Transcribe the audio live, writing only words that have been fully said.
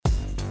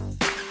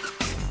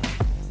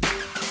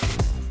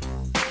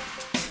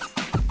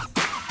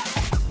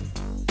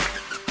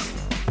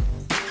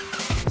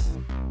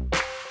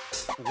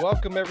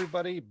Welcome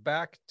everybody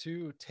back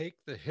to Take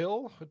the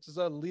Hill, which is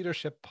a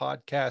leadership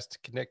podcast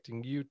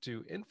connecting you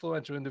to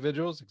influential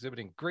individuals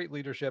exhibiting great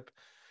leadership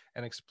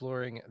and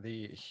exploring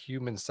the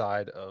human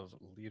side of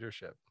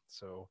leadership.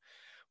 So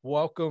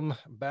welcome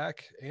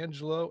back,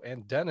 Angelo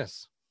and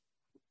Dennis.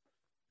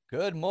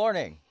 Good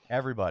morning,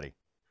 everybody.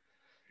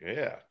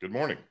 Yeah, good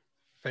morning.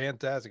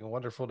 Fantastic and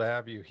wonderful to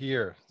have you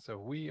here. So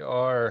we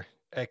are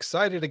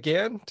excited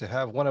again to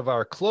have one of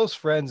our close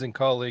friends and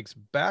colleagues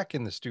back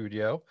in the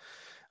studio,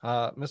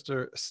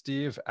 Mr.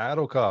 Steve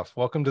Adelkoff.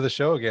 Welcome to the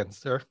show again,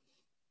 sir.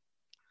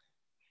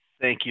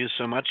 Thank you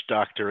so much,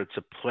 Doctor. It's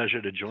a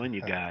pleasure to join you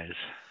guys.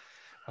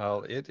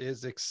 Well, it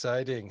is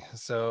exciting.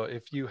 So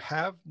if you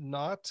have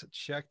not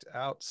checked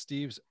out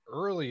Steve's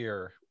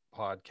earlier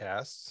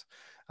podcasts,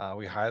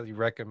 we highly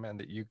recommend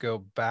that you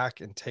go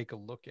back and take a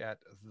look at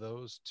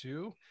those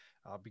two,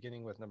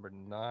 beginning with number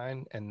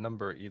 9 and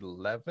number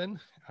 11,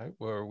 right,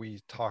 where we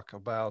talk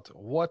about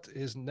what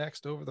is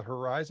next over the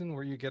horizon,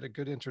 where you get a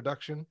good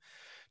introduction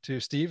to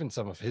Steve and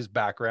some of his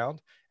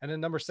background. And then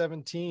number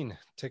 17,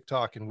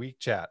 TikTok and Week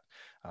Chat,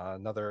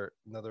 another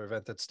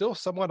event that's still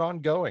somewhat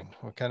ongoing.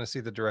 We'll kind of see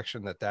the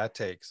direction that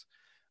takes.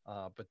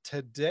 But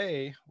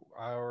today,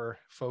 our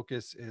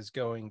focus is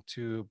going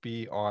to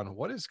be on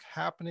what is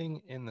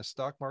happening in the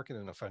stock market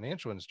and the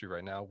financial industry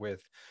right now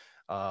with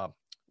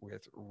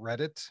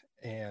Reddit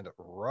and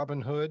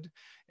Robinhood,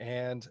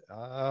 and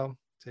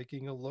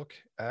taking a look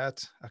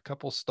at a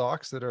couple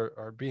stocks that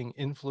are being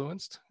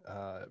influenced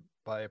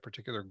by a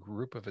particular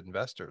group of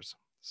investors.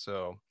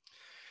 So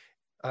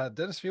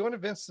Dennis, if you want to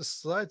advance the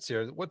slides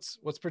here, what's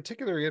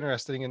particularly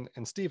interesting,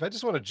 and Steve, I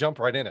just want to jump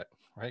right in it,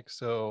 right?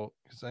 So,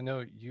 because I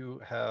know you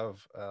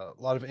have a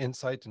lot of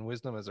insight and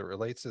wisdom as it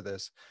relates to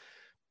this,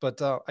 but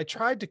I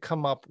tried to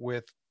come up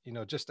with,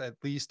 just at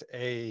least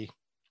a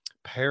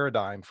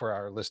paradigm for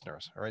our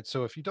listeners. All right.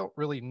 So if you don't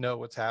really know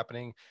what's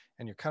happening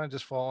and you're kind of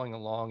just following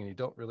along and you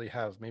don't really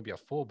have maybe a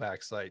full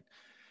backsight,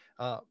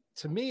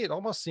 to me, it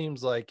almost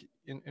seems like,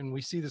 and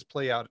we see this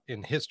play out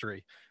in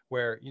history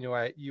where,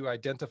 you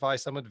identify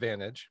some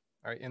advantage.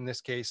 All right. In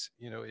this case,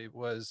 it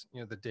was,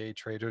 the day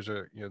traders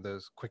or,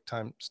 those quick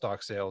time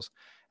stock sales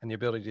and the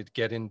ability to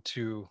get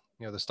into,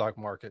 the stock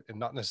market and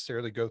not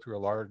necessarily go through a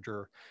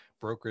larger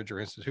brokerage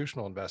or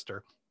institutional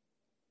investor.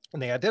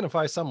 And they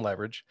identify some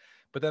leverage,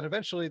 but then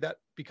eventually that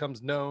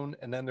becomes known.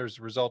 And then there's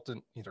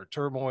resultant either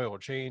turmoil or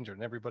change,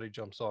 and everybody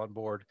jumps on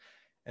board.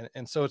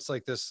 And so it's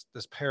like this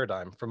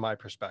paradigm from my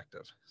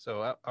perspective.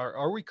 So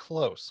are we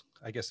close,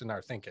 I guess, in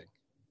our thinking?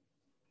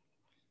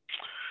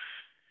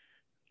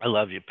 I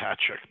love you,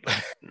 Patrick,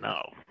 but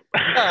no.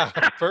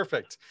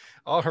 Perfect.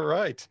 All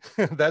right.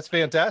 That's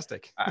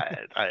fantastic.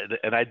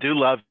 I do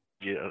love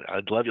you.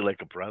 I'd love you like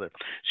a brother.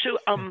 So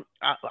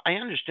I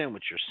understand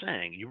what you're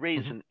saying. You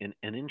raise an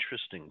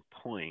interesting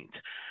point.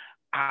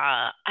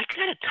 I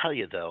gotta tell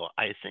you though,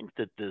 I think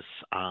that this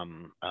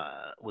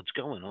what's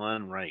going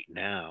on right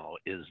now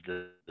is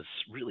this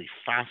really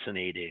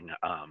fascinating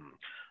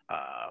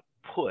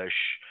push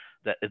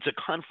that it's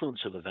a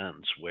confluence of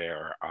events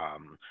where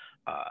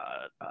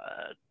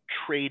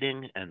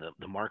trading and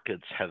the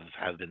markets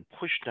have been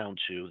pushed down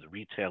to the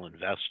retail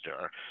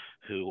investor,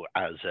 who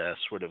as a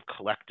sort of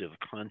collective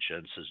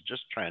conscience is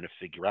just trying to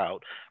figure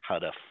out how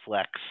to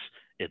flex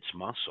its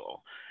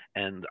muscle.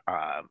 And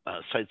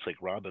sites like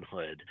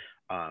Robinhood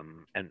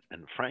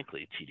and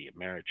frankly TD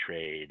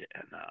Ameritrade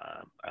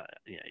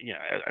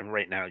and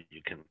right now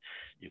you can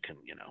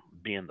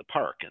be in the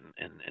park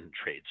and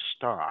trade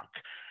stock.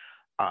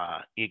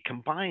 You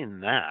combine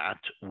that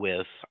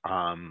with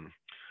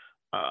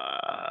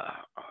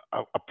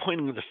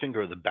pointing the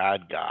finger of the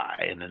bad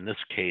guy, and in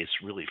this case,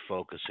 really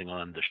focusing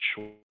on the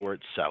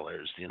short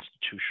sellers, the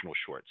institutional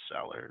short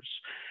sellers,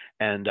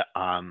 and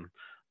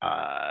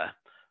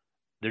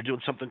they're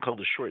doing something called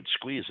a short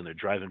squeeze, and they're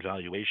driving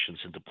valuations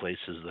into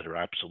places that are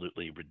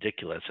absolutely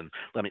ridiculous. And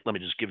let me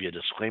just give you a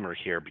disclaimer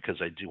here,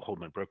 because I do hold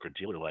my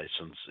broker-dealer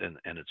license,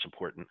 and it's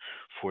important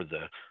for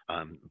the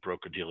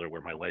broker-dealer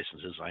where my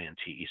license is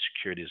INTE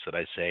Securities that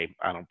I say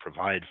I don't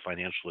provide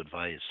financial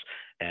advice,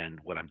 and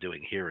what I'm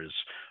doing here is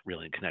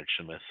really in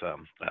connection with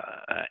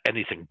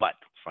anything but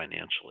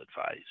financial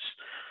advice.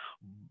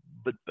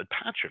 But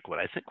Patrick, what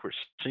I think we're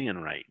seeing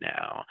right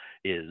now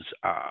is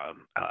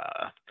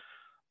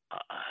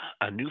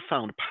a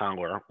newfound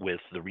power with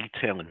the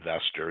retail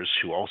investors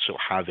who also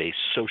have a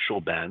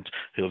social bent,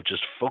 who have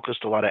just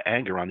focused a lot of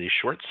anger on these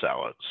short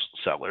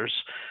sellers.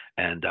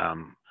 And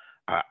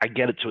I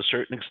get it to a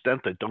certain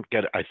extent. I don't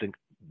get it. I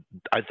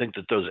think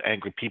that those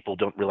angry people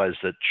don't realize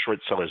that short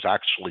sellers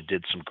actually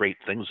did some great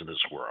things in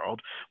this world.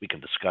 We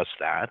can discuss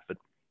that, but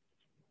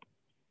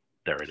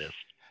there it is.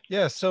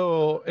 Yeah.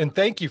 So, and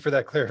thank you for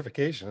that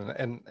clarification.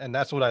 And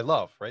that's what I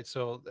love, right?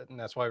 So, and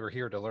that's why we're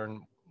here to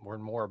learn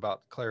more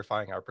about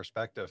clarifying our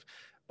perspective.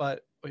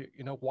 But,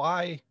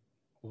 why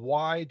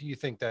do you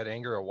think that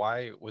anger, or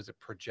why was it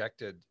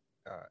projected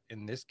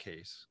in this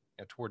case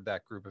toward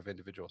that group of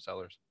individual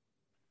sellers?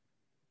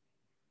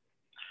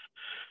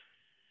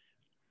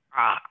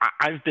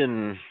 I've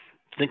been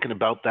thinking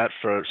about that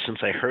since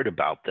I heard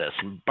about this.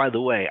 And by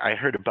the way, I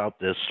heard about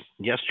this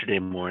yesterday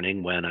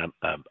morning when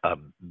a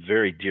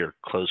very dear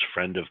close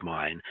friend of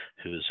mine,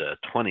 who's a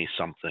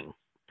 20-something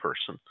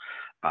person,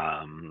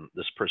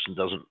 this person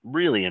doesn't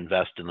really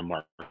invest in the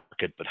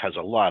market, but has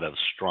a lot of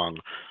strong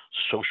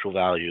social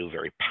value,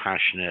 very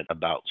passionate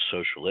about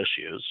social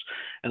issues.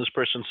 And this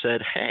person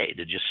said, "Hey,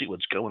 did you see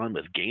what's going on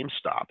with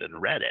GameStop and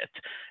Reddit?"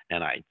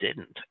 And I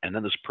didn't. And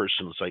then this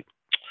person was like,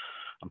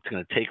 "I'm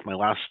going to take my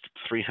last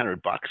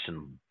 $300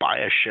 and buy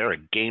a share of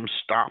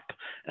GameStop,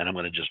 and I'm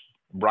going to just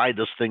ride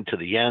this thing to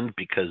the end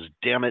because,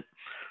 damn it,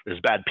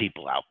 there's bad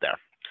people out there."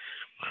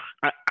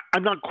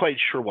 I'm not quite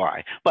sure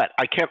why, but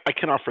I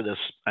can offer this.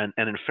 And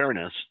in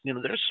fairness,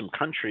 there's some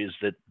countries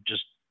that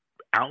just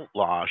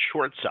outlaw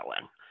short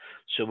selling.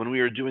 So when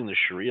we were doing the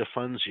Sharia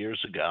funds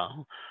years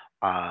ago,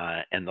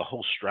 and the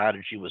whole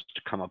strategy was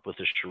to come up with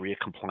a Sharia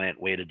compliant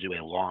way to do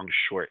a long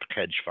short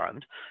hedge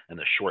fund, and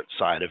the short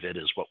side of it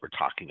is what we're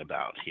talking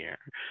about here.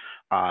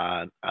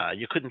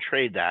 You couldn't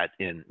trade that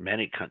in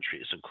many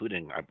countries,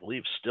 including, I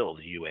believe, still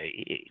the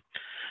UAE.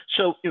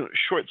 So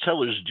short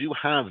sellers do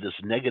have this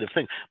negative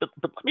thing. But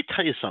let me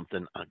tell you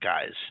something,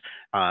 guys,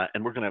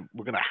 and we're gonna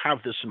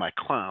have this in my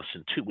class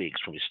in 2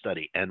 weeks when we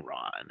study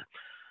Enron.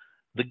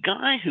 The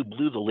guy who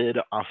blew the lid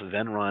off of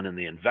Enron in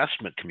the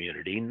investment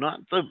community,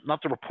 not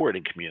the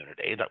reporting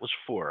community, that was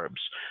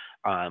Forbes,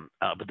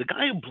 but the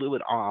guy who blew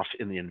it off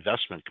in the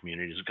investment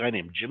community is a guy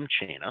named Jim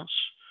Chanos.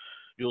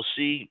 You'll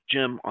see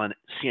Jim on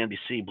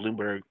CNBC,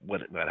 Bloomberg,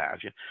 what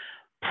have you.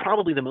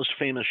 Probably the most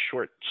famous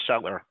short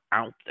seller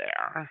out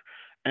there.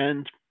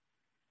 And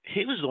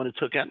he was the one who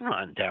took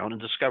Enron down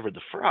and discovered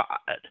the fraud.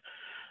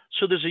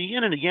 So there's a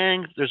yin and a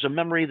yang. There's a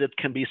memory that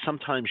can be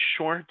sometimes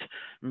short.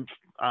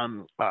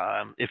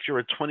 If you're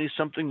a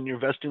 20-something and you're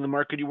investing in the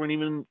market, you weren't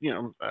even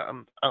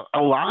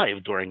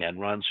alive during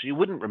Enron, so you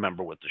wouldn't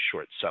remember what the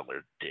short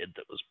seller did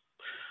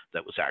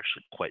that was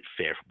actually quite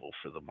favorable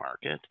for the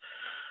market.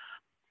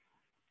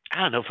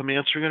 I don't know if I'm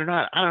answering it or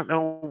not. I don't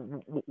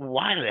know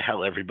why the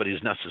hell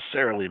everybody's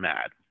necessarily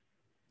mad.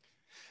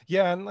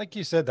 Yeah, and like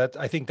you said, that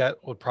I think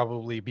that would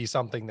probably be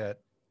something that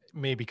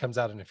maybe comes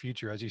out in the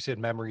future. As you said,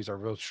 memories are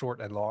both short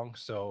and long,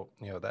 so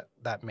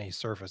that may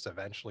surface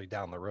eventually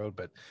down the road.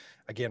 But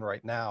again,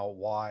 right now,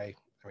 why?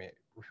 I mean,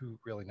 who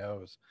really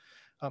knows?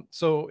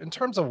 So in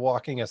terms of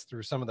walking us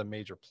through some of the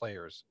major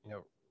players,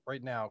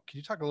 right now, can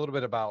you talk a little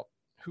bit about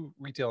who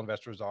retail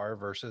investors are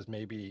versus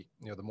maybe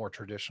the more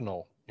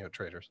traditional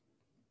traders?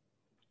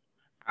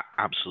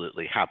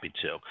 Absolutely, happy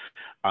to.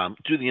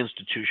 Do the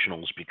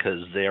institutionals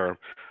because they're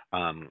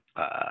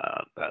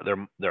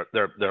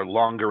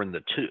longer in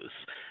the tooth.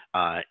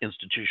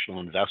 Institutional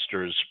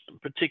investors,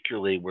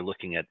 particularly, we're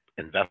looking at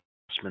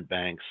investment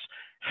banks,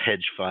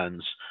 hedge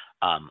funds,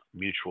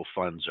 mutual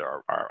funds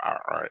are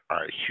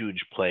a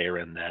huge player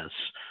in this.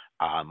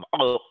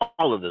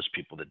 All of those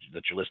people that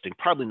you're listing,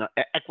 probably not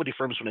equity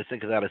firms. When I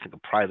think of that, I think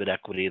of private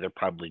equity. They're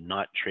probably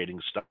not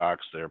trading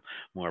stocks. They're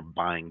more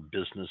buying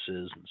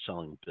businesses and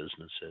selling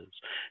businesses.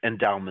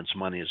 Endowments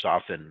money is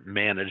often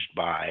managed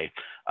by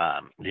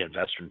the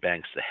investment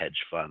banks, the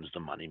hedge funds, the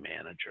money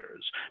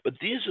managers. But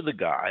these are the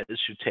guys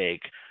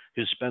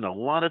who spend a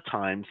lot of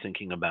time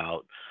thinking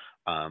about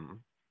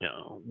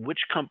which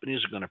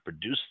companies are going to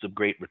produce the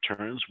great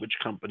returns, which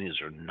companies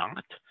are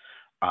not.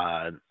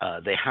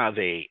 They have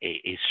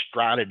a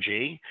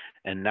strategy,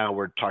 and now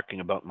we're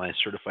talking about my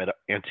certified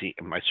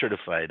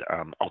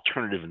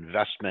alternative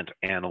investment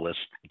analyst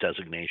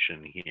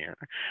designation here.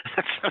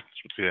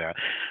 The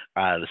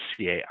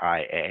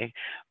CAIA.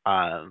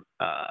 And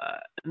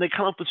they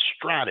come up with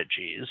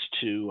strategies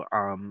to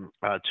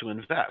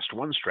invest.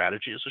 One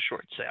strategy is a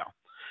short sale,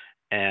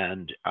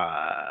 and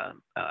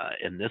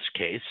in this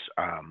case,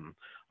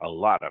 a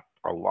lot of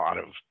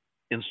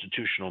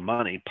institutional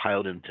money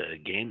piled into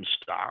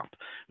GameStop.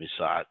 We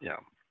saw,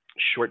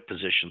 short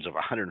positions of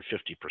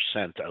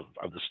 150%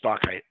 of the stock.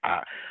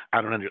 I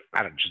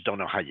just don't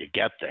know how you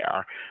get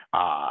there.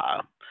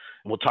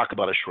 We'll talk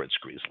about a short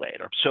squeeze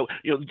later. So,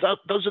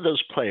 those are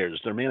those players.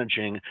 They're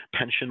managing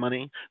pension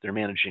money. They're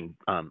managing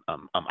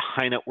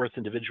high net worth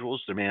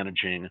individuals. They're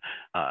managing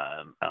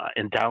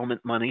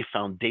endowment money,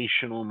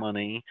 foundational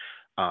money,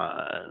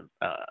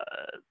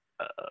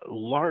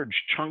 large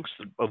chunks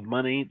of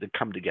money that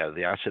come together.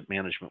 The asset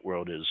management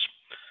world is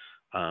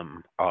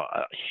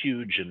a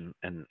huge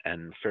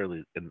and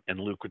fairly and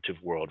lucrative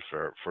world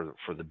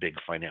for the big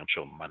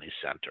financial money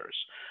centers.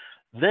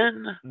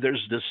 Then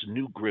there's this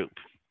new group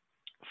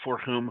for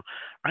whom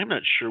I'm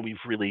not sure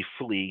we've really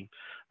fully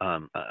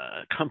come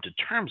to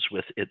terms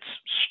with its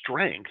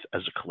strength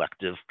as a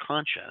collective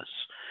conscious,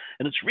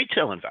 and it's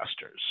retail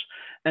investors,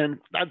 and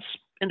that's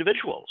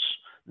individuals.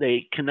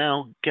 They can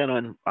now get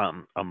on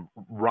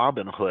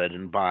Robinhood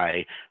and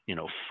buy,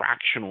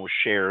 fractional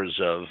shares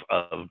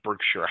of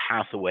Berkshire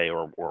Hathaway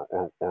or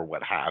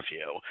what have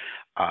you.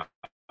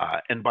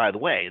 And by the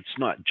way, it's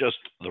not just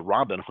the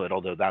Robinhood,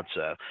 although that's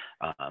a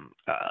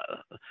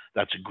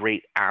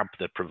great app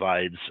that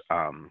provides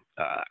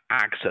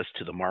access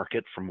to the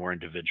market for more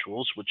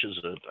individuals, which is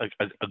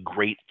a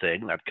great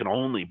thing. That can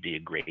only be a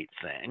great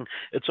thing.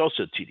 It's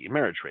also TD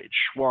Ameritrade,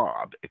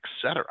 Schwab,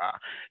 etc.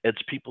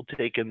 It's people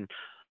taking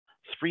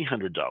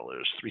 $300,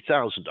 $3,000,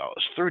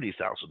 $30,000,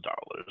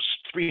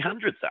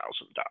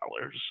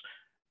 $300,000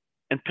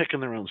 and picking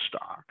their own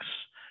stocks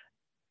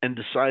and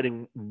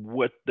deciding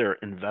what their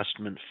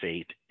investment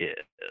fate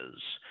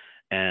is,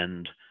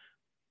 and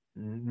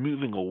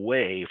moving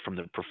away from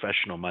the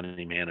professional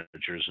money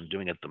managers and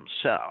doing it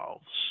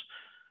themselves.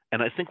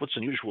 And I think what's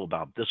unusual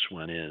about this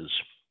one is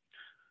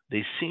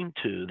they seem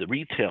to, the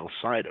retail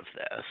side of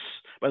this,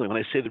 by the way, when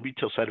I say the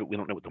retail side of it, we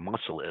don't know what the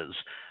muscle is.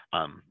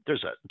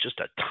 There's just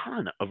a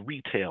ton of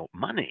retail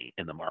money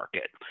in the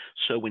market.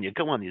 So when you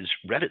go on these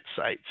Reddit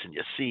sites and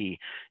you see,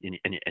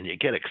 and you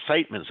get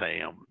excitement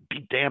saying,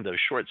 be damned, those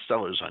short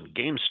sellers on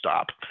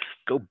GameStop,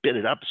 go bid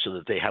it up so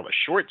that they have a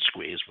short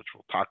squeeze, which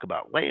we'll talk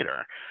about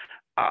later.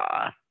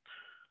 I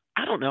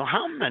don't know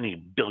how many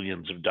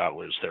billions of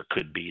dollars there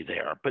could be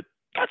there, but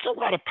that's a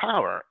lot of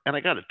power. And I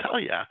got to tell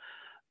you,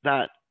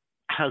 that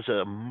has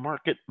a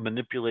market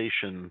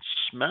manipulation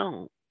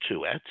smell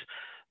to it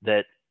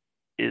that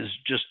is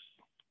just,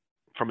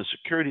 from a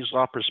securities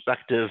law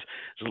perspective,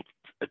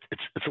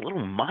 it's a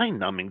little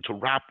mind-numbing to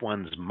wrap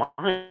one's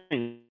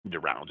mind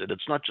around it.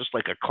 It's not just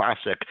like a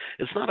classic,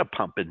 it's not a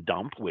pump and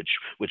dump, which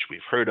we've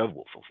heard of,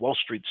 Wolf of Wall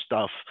Street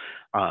stuff.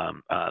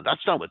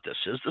 That's not what this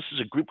is. This is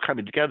a group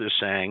coming together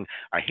saying,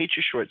 I hate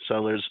you short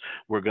sellers,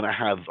 we're going to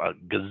have a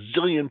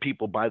gazillion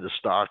people buy the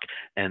stock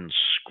and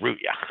screw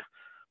you.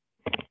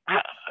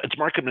 It's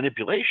market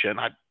manipulation.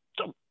 I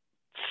don't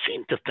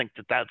seem to think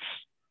that that's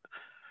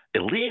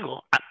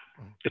illegal.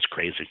 It's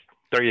crazy.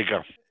 There you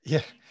go.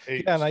 Yeah.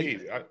 Hey, Yeah,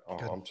 Steve,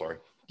 I'm sorry.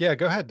 Yeah,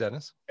 go ahead,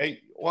 Dennis.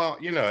 Hey, well,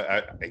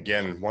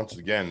 once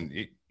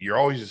again, you're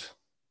always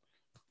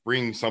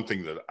bringing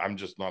something that I'm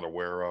just not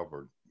aware of,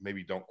 or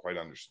maybe don't quite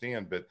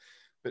understand. But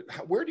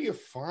where do you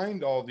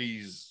find all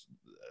these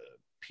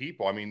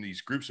people? I mean, these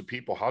groups of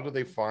people. How do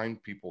they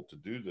find people to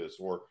do this?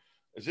 Or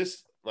is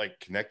this like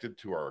connected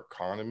to our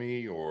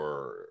economy?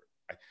 Or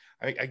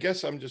I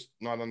guess I'm just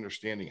not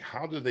understanding.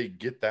 How do they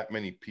get that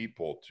many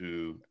people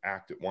to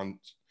act at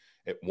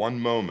one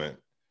moment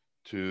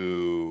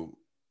to,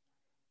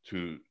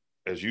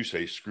 as you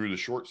say, screw the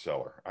short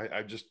seller?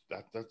 I just,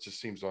 that just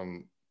seems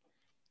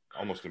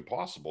almost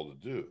impossible to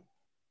do.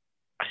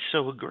 I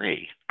so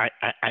agree.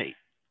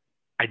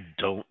 I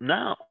don't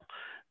know.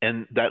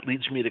 And that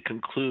leads me to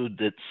conclude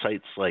that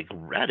sites like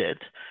Reddit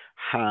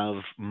have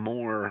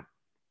more,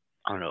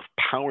 I don't know if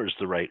power is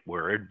the right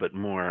word, but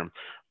more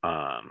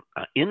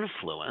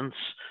influence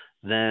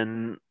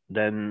than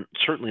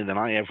certainly than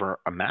I ever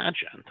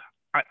imagined.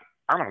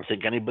 I don't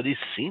think anybody's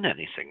seen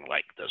anything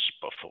like this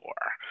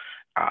before.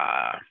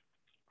 I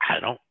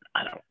don't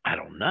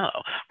know.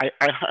 I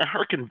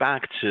hearken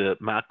back to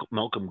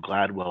Malcolm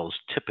Gladwell's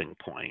Tipping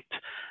Point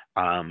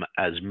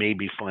as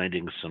maybe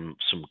finding some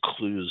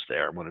clues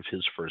there. One of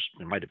his first,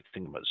 I might have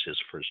think it was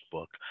his first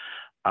book.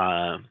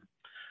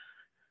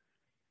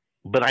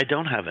 But I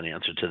don't have an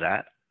answer to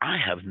that. I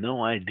have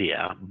no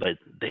idea, but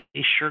they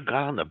sure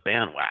got on the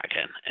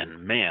bandwagon.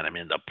 And man, I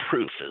mean, the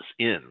proof is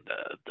in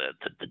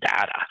the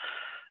data.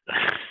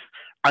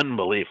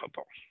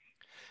 Unbelievable.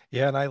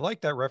 Yeah, and I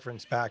like that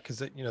reference back because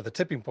the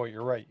tipping point.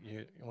 You're right.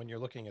 When you're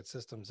looking at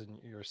systems and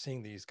you're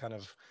seeing these kind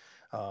of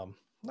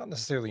not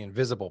necessarily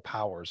invisible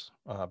powers,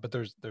 but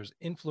there's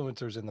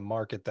influencers in the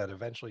market that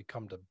eventually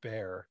come to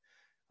bear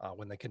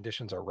when the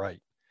conditions are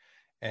right.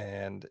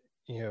 And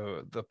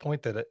the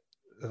point that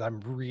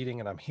I'm reading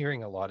and I'm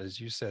hearing a lot, as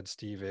you said,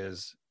 Steve,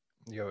 is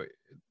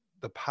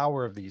the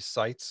power of these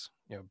sites,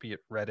 be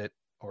it Reddit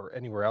or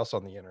anywhere else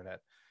on the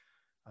internet,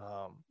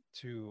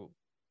 to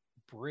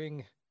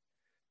bring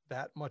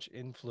that much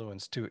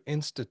influence to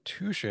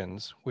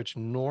institutions which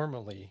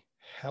normally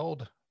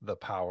held the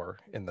power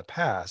in the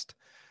past.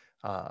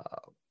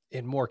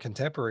 In more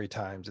contemporary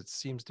times, it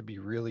seems to be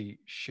really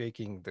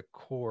shaking the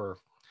core,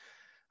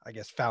 I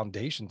guess,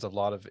 foundations of a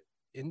lot of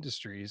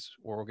industries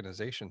or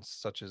organizations,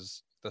 such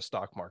as the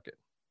stock market,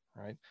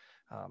 right?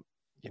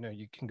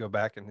 You can go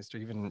back in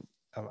history. Even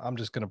I'm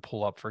just going to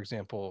pull up, for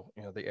example,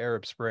 the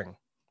Arab Spring,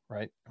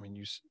 right? I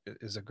mean,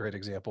 is a great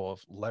example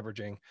of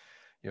leveraging,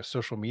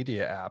 social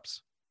media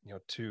apps,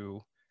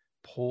 to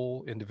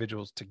pull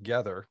individuals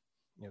together,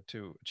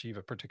 to achieve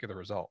a particular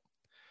result.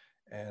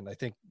 And I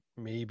think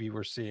maybe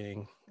we're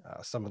seeing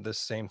some of this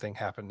same thing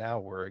happen now,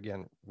 where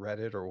again,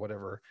 Reddit or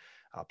whatever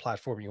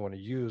platform you want to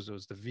use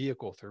was the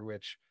vehicle through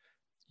which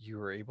you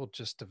were able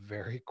just to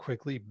very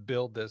quickly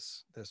build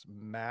this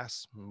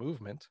mass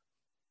movement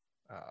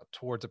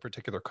towards a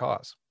particular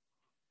cause.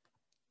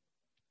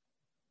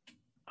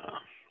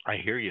 I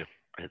hear you.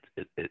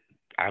 It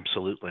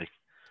absolutely.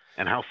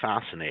 And how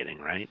fascinating,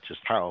 right?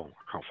 Just how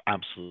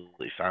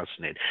absolutely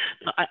fascinating.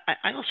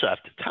 I also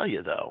have to tell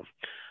you, though,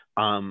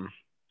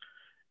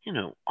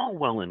 all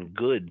well and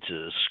good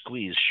to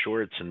squeeze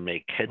shorts and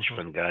make hedge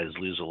fund guys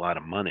lose a lot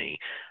of money.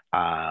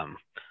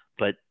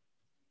 But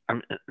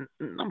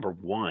number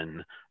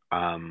one,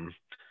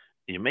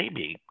 you may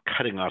be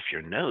cutting off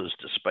your nose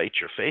to spite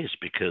your face,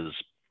 because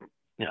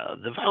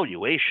the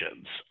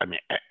valuations. I mean,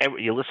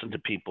 you listen to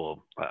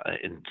people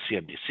in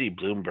CNBC,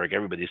 Bloomberg,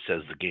 everybody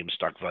says the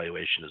GameStop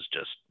valuation is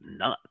just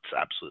nuts,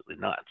 absolutely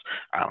nuts.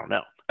 I don't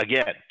know.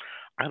 Again,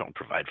 I don't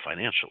provide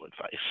financial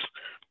advice.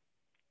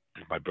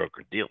 My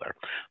broker dealer,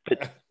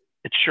 but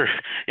it's sure.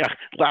 Yeah,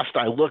 last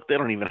I looked, they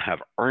don't even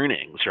have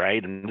earnings,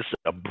 right? And this is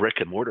a brick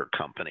and mortar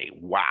company.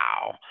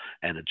 Wow,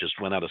 and it just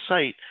went out of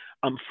sight.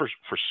 For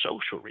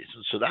social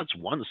reasons. So that's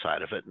one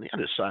side of it, and the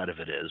other side of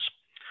it is,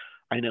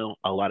 I know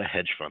a lot of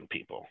hedge fund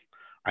people.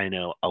 I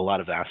know a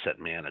lot of asset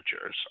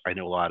managers. I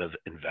know a lot of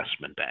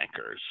investment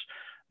bankers.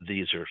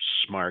 These are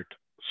smart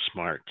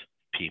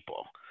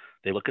people.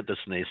 They look at this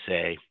and they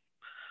say,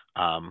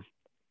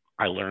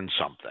 I learned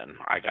something.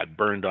 I got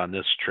burned on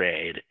this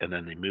trade, and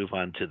then they move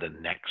on to the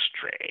next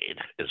trade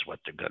is what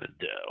they're going to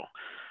do.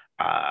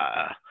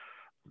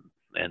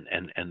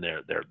 And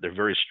they're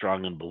very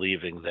strong in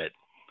believing that,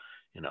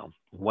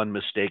 one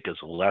mistake is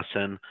a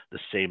lesson. The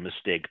same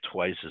mistake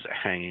twice is a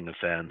hanging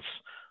offense.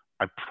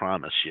 I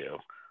promise you,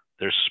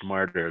 they're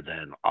smarter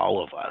than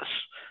all of us,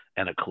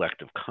 and a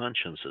collective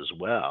conscience as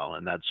well.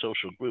 And that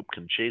social group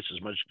can chase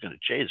as much as it's going to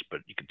chase,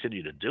 but you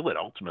continue to do it.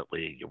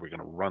 Ultimately, we're going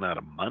to run out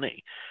of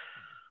money.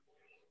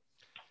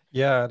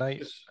 Yeah,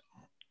 that's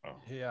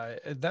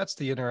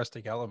the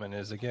interesting element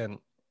is, again,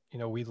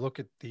 we look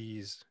at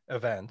these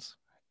events,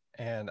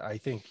 and I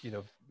think,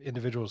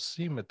 individuals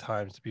seem at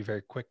times to be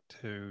very quick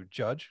to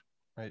judge,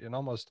 right? And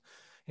almost,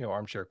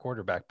 armchair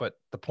quarterback. But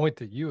the point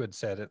that you had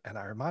said, and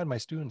I remind my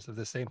students of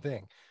the same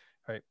thing,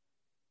 right?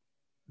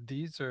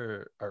 These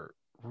are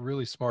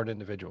really smart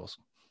individuals,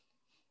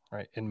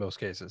 right? In most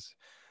cases.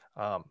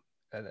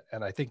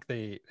 And I think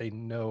they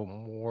know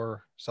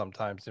more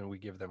sometimes than we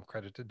give them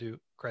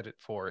credit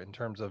for, in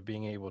terms of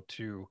being able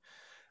to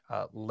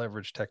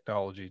leverage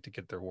technology to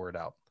get their word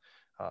out.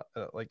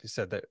 Like you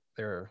said, that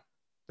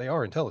they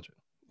are intelligent,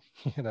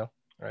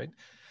 right?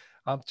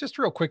 Just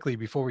real quickly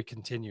before we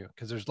continue,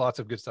 because there's lots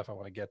of good stuff I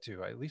want to get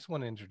to. I at least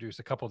want to introduce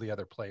a couple of the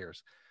other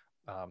players,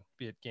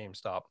 be it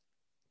GameStop,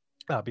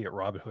 be it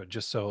Robinhood,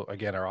 just so,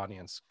 again, our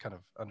audience kind of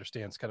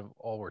understands kind of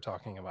all we're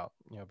talking about,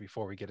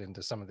 before we get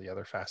into some of the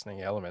other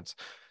fascinating elements.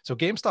 So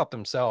GameStop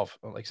themselves,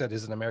 like I said,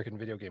 is an American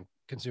video game,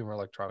 consumer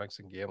electronics,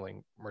 and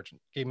gaming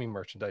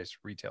merchandise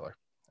retailer.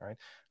 All right.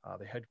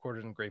 They're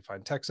headquartered in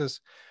Grapevine,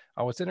 Texas.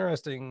 What's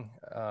interesting,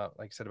 like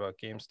I said, about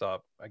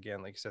GameStop,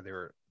 again, like I said, they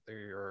are,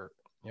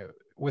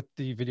 with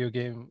the video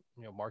game,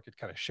 market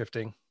kind of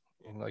shifting.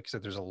 And like I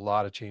said, there's a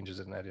lot of changes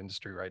in that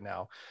industry right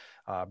now,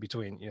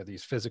 between,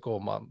 these physical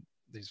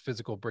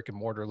brick and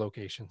mortar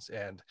locations,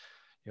 and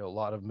a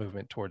lot of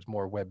movement towards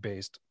more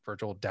web-based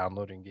virtual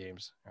downloading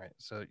games. Right,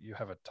 so you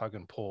have a tug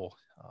and pull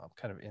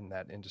kind of in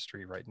that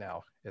industry right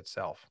now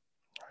itself.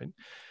 Right,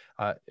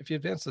 if you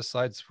advance the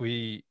slides,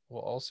 we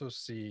will also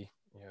see,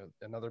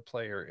 another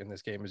player in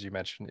this game, as you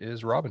mentioned,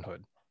 is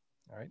Robinhood.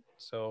 All right,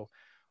 so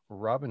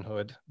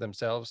Robinhood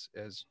themselves,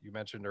 as you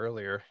mentioned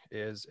earlier,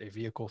 is a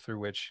vehicle through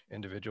which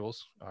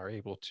individuals are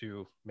able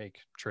to make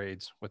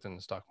trades within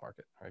the stock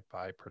market, right?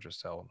 Buy, purchase,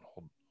 sell, and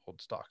hold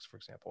stocks, for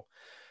example.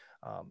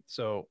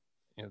 So,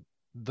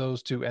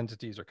 those two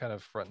entities are kind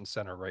of front and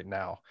center right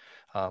now,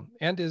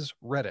 and is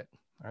Reddit.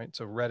 All right,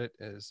 so Reddit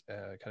is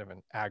kind of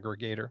an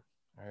aggregator.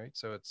 All right,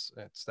 so it's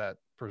that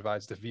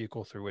provides the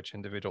vehicle through which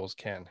individuals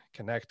can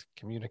connect,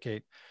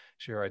 communicate,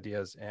 share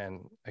ideas,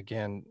 and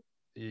again,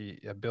 the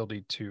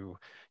ability to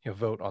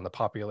vote on the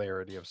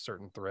popularity of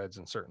certain threads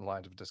and certain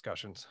lines of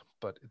discussions,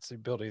 but it's the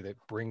ability that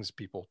brings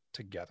people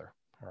together,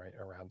 all right,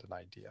 around an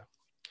idea.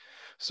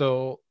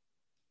 So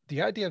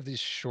the idea of these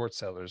short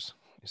sellers,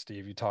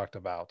 Steve, you talked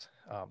about,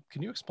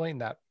 can you explain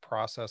that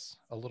process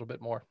a little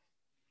bit more?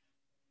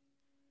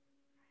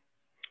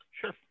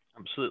 Sure,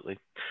 absolutely.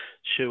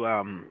 So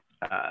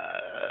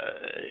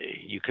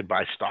you could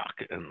buy stock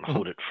and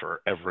hold it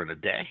forever and a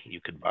day. You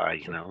could buy,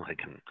 I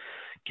can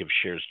give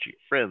shares to your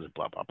friends,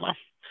 blah, blah, blah.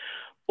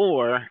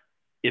 Or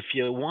if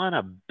you want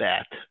to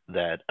bet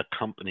that a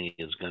company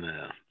is going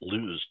to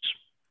lose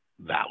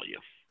value,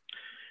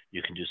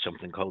 you can do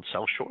something called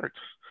sell short.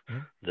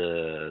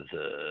 The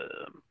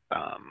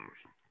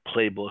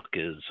playbook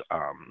is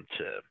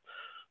to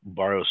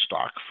borrow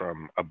stock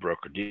from a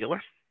broker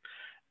dealer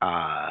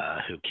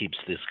who keeps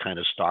this kind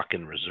of stock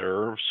in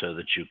reserve, so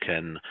that you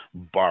can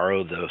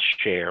borrow those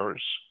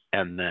shares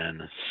and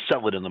then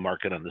sell it in the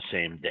market on the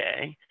same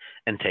day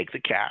and take the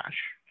cash.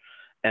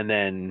 And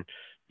then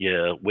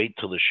you wait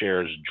till the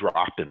shares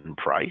drop in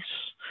price.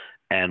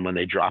 And when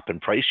they drop in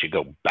price, you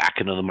go back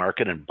into the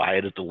market and buy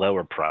it at the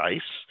lower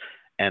price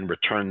and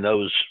return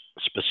those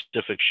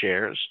specific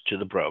shares to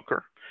the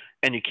broker,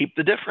 and you keep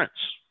the difference.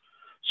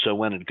 So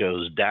when it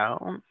goes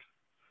down,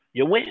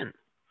 you win.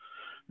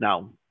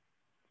 Now,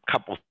 a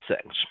couple of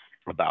things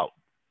about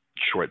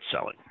short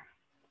selling.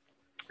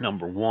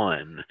 Number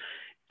one,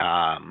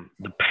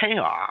 the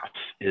payoff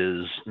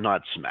is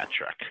not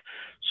symmetric.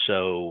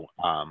 So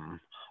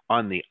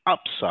on the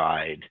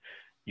upside,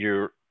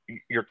 you're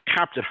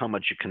capped at how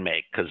much you can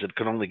make because it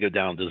can only go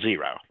down to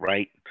zero,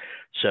 right?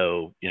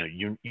 So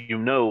you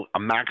know a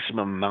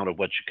maximum amount of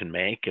what you can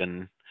make,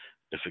 and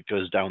if it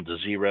goes down to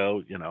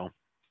zero,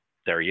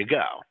 there you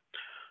go.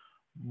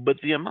 But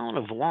the amount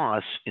of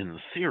loss, in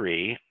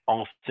theory,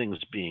 all things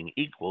being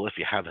equal, if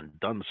you haven't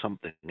done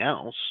something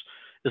else,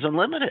 is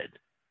unlimited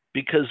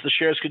because the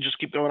shares could just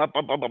keep going up,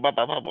 up, up, up, up,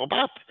 up, up, up,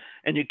 up,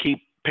 and you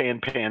keep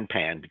paying,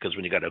 because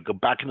when you got to go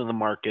back into the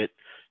market,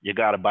 you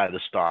got to buy the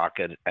stock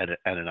at an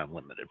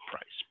unlimited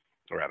price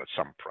or at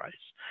some price.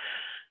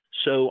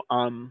 So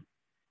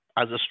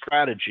as a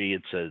strategy,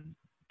 it's a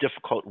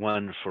difficult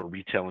one for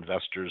retail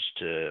investors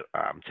to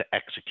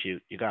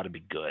execute. You got to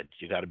be good.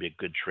 You got to be a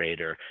good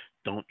trader.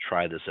 Don't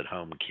try this at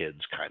home,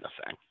 kids, kind of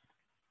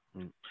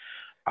thing.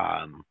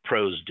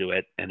 Pros do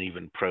it, and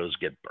even pros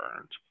get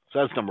burned. So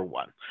that's number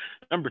one.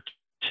 Number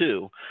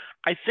two,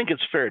 I think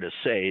it's fair to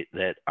say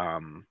that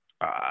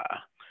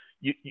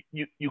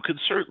you could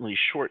certainly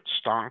short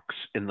stocks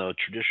in the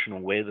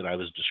traditional way that I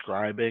was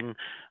describing,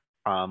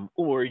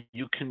 or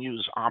you can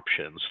use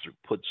options through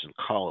puts and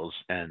calls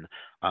and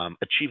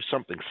achieve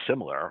something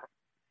similar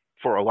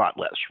for a lot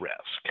less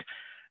risk.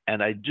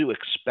 And I do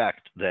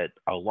expect that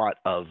a lot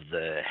of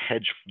the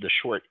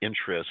short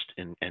interest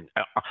and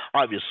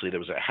obviously there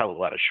was a hell of a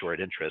lot of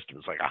short interest. It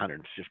was like 150%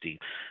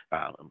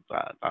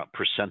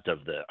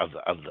 of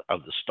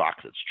the stock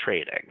that's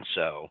trading.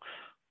 So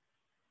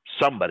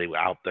somebody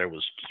out there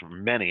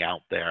many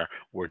out there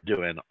were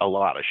doing a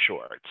lot of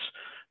shorts.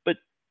 But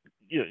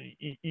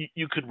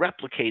you could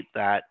replicate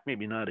that,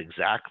 maybe not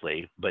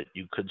exactly, but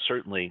you could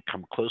certainly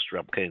come close to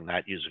replicating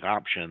that using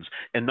options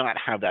and not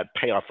have that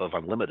payoff of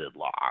unlimited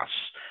loss.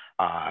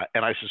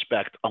 And I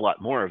suspect a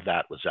lot more of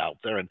that was out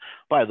there. And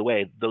by the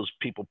way, those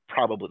people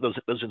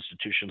those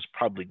institutions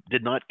probably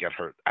did not get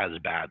hurt as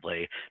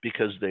badly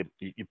because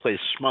you place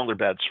smaller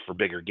bets for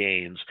bigger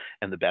gains,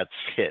 and the bets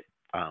hit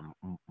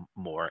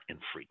more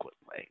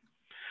infrequently.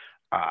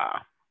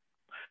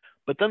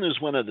 But then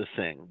there's one other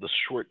thing, the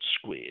short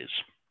squeeze.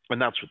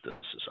 And that's what this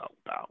is all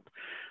about.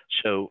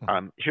 So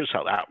here's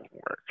how that one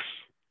works.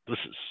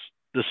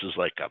 This is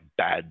like a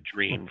bad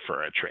dream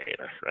for a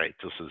trader, right?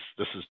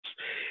 This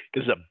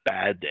is a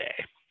bad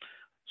day.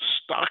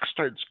 Stock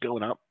starts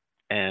going up,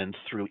 and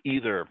through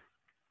either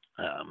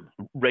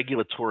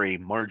regulatory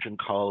margin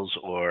calls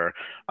or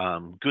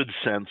good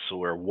sense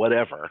or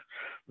whatever,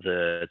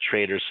 the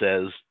trader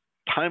says,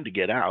 "Time to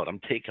get out. I'm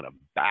taking a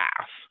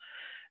bath,"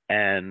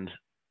 and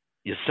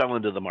you sell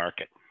into the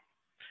market.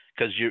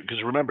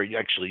 Because remember, you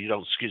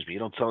don't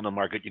sell in the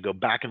market. You go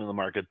back into the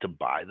market to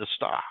buy the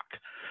stock.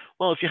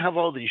 Well, if you have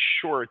all these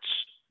shorts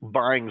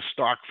buying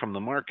stock from the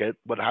market,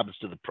 what happens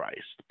to the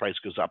price? The price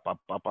goes up,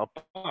 up, up,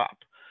 up, up,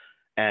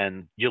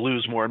 and you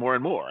lose more and more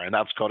and more. And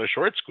that's called a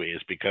short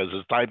squeeze because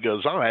as time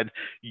goes on,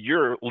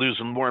 you're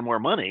losing more and more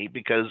money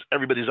because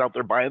everybody's out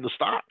there buying the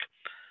stock.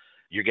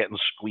 You're getting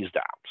squeezed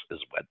out is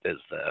what is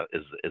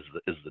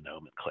the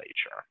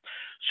nomenclature.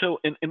 So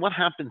in what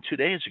happened 2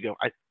 days ago,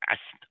 I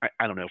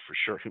don't know for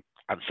sure.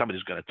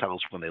 Somebody's going to tell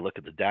us when they look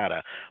at the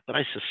data, but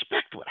I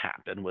suspect what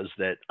happened was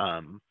that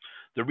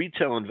the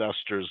retail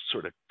investors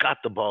sort of got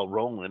the ball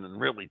rolling and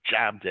really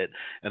jabbed it.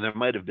 And there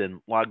might have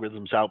been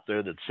logarithms out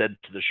there that said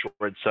to the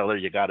short seller,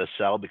 you got to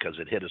sell because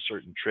it hit a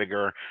certain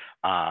trigger.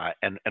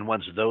 And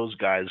once those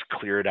guys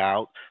cleared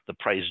out, the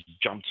price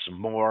jumped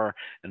some more.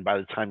 And by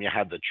the time you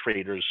had the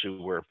traders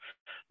who were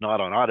not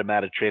on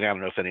automatic trading, I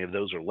don't know if any of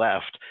those are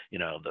left,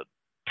 the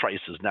price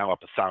is now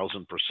up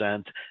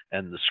 1,000%,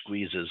 and the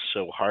squeeze is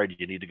so hard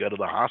you need to go to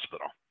the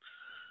hospital.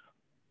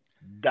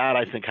 That,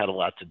 I think, had a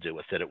lot to do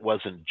with it. It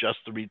wasn't just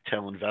the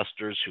retail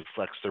investors who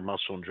flexed their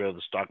muscle and drove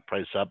the stock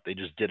price up. They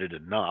just did it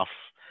enough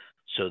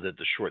so that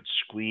the short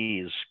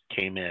squeeze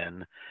came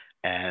in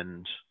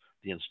and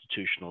the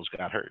institutionals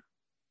got hurt.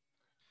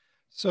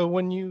 So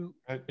when you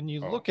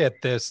look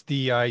at this,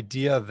 the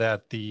idea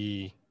that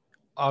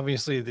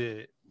obviously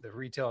the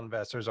retail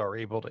investors are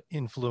able to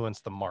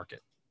influence the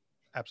market.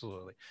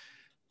 Absolutely.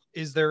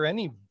 Is there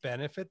any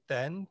benefit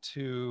then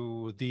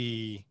to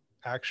the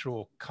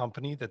actual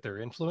company that they're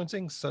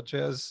influencing, such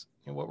as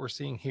what we're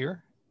seeing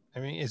here? I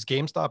mean, is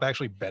GameStop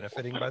actually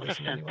benefiting by this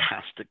in any way?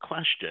 Fantastic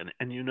question.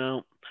 And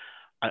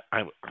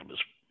I was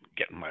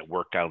getting my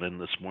workout in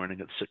this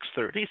morning at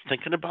 6:30,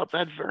 thinking about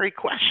that very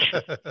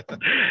question.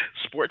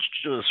 Sports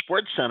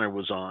Center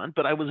was on,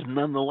 but I was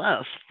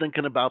nonetheless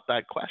thinking about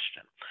that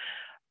question.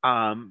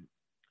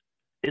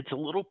 It's a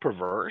little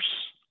perverse,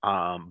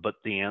 but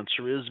the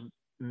answer is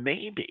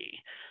maybe.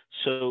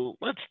 So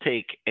let's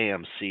take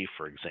AMC,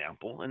 for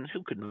example, and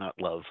who could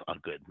not love a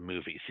good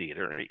movie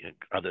theater,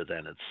 other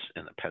than it's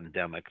in the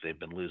pandemic, they've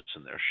been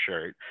losing their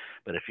shirt.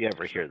 But if you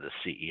ever hear the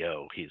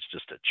CEO, he's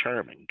just a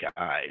charming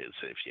guy.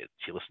 If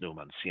you listen to him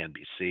on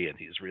CNBC, and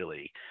he's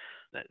really,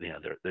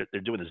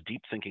 they're doing as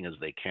deep thinking as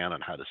they can on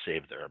how to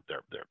save their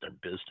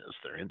business,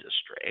 their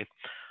industry.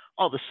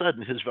 all of a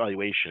sudden his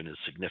valuation is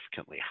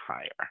significantly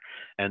higher.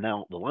 And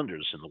now the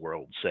lenders in the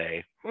world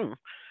say,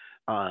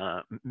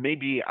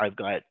 maybe I've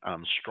got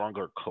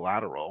stronger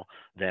collateral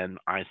than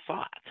I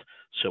thought.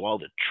 So all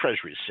the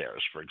treasury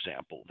shares, for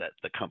example, that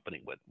the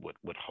company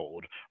would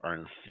hold are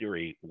in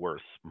theory worth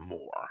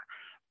more.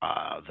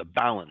 The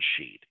balance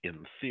sheet,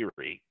 in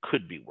theory,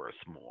 could be worth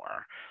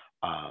more.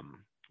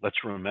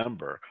 Let's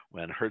remember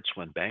when Hertz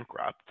went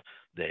bankrupt,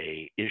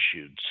 they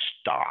issued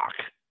stock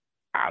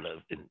out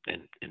of in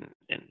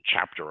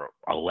chapter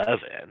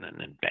 11 and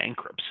in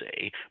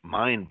bankruptcy,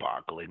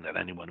 mind-boggling that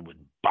anyone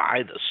would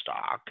buy the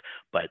stock,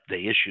 but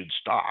they issued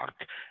stock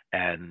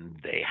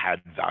and they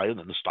had value,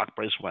 and the stock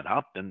price went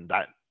up, and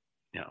that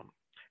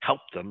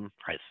helped them,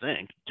 I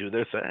think, do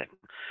their thing.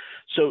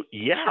 So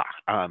yeah,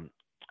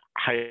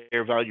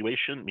 higher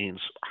valuation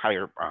means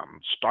higher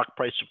stock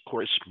price, of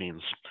course,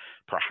 means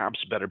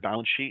perhaps better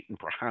balance sheet and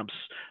perhaps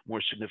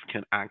more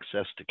significant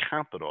access to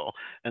capital.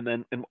 And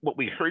then and what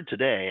we heard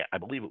today, I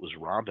believe it was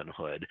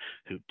Robinhood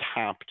who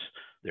tapped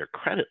their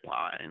credit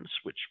lines,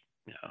 which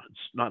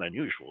it's not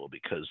unusual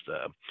because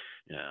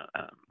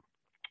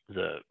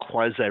the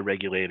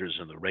quasi-regulators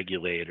and the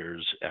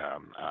regulators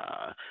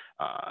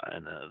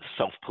and the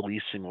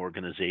self-policing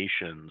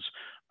organizations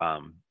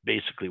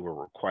basically were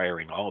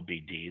requiring all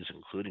BDs,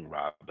 including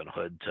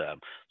Robinhood, to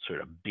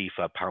sort of beef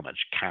up how much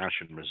cash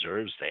and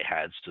reserves they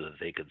had so that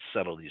they could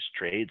settle these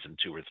trades in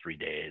 2 or 3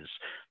 days.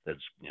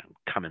 That's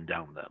coming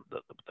down the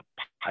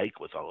pike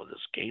with all of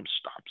this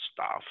GameStop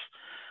stuff.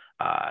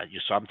 You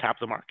saw them tap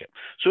the market.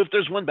 So if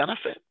there's one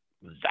benefit,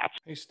 that's.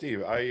 Hey,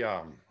 Steve,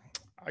 I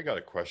got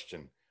a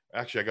question.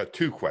 Actually, I got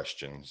 2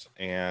 questions,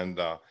 and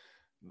I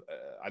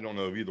don't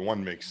know if either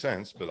one makes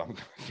sense, but I'm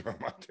going to throw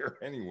them out there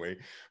anyway.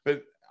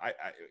 But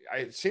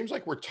it seems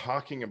like we're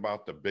talking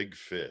about the big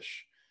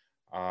fish.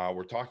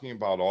 We're talking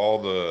about all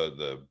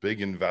the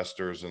big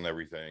investors and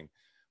everything.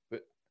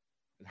 But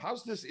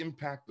how's this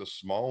impact the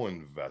small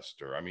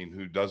investor? I mean,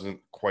 who doesn't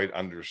quite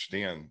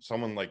understand?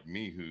 Someone like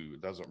me who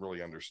doesn't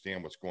really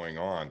understand what's going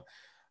on.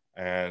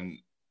 And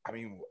I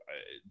mean,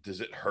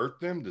 does it hurt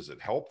them? Does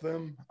it help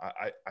them?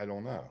 I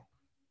don't know.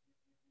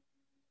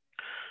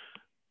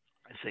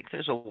 I think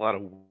there's a lot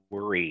of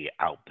worry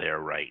out there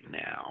right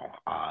now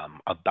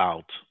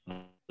about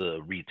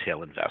the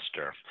retail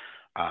investor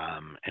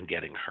and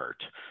getting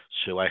hurt.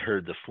 So I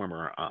heard the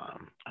former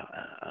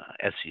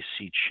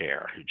SEC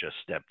chair who just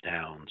stepped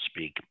down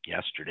speak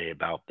yesterday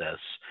about this.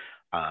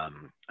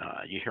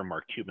 You hear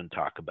Mark Cuban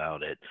talk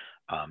about it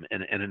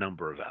and a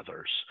number of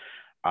others.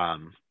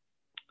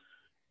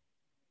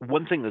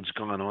 One thing that's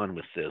gone on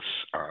with this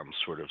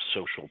sort of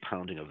social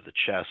pounding of the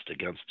chest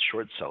against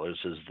short sellers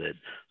is that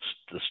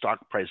the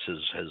stock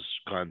prices has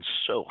gone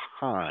so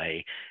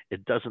high,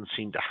 it doesn't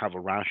seem to have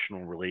a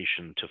rational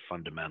relation to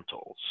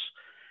fundamentals.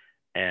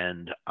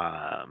 And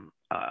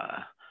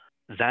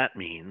that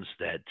means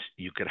that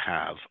you could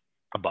have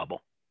a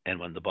bubble. And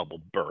when the bubble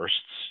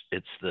bursts,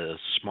 it's the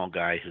small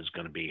guy who's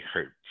going to be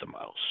hurt the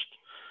most.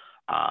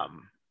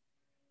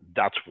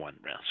 That's one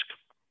risk.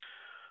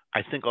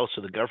 I think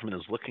also the government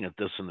is looking at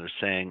this and they're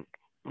saying,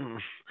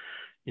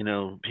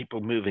 people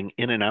moving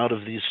in and out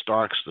of these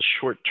stocks, the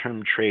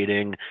short-term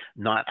trading,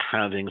 not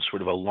having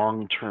sort of a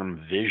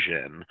long-term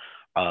vision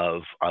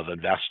of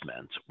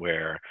investment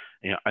where,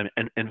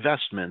 an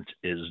investment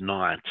is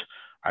not,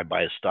 I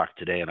buy a stock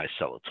today and I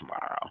sell it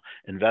tomorrow.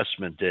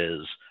 Investment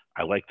is,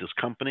 I like this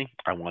company.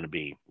 I want to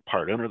be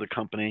part owner of the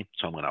company.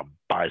 So I'm going to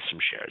buy some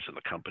shares in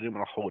the company. I'm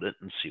going to hold it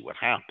and see what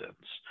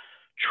happens.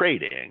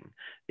 Trading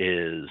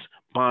is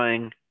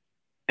buying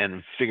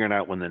and figuring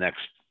out when the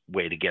next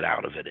way to get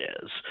out of it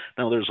is.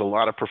 Now, there's a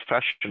lot of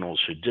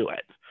professionals who do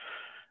it,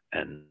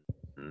 and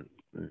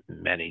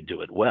many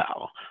do it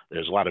well.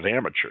 There's a lot of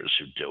amateurs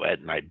who do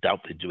it, and I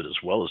doubt they do it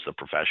as well as the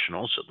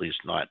professionals, at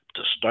least not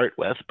to start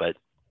with, but,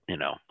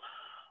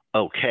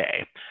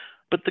 okay.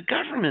 But the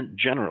government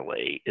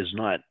generally is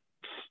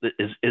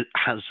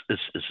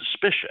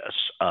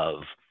suspicious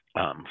of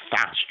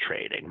fast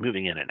trading,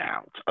 moving in and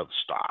out of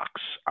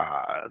stocks,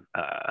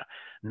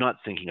 not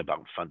thinking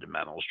about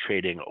fundamentals,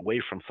 trading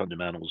away from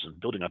fundamentals and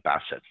building up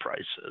asset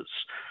prices.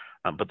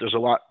 But there's a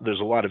lot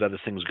of other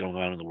things going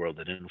on in the world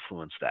that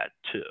influence that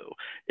too.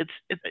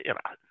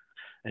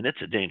 And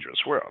it's a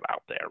dangerous world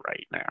out there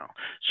right now.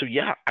 So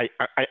yeah,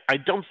 I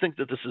don't think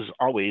that this is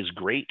always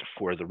great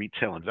for the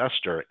retail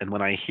investor. And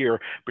when I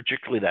hear,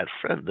 particularly that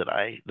friend that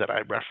I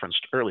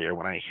referenced earlier,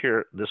 when I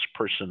hear this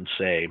person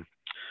say,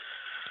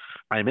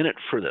 I'm in it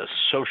for the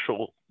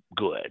social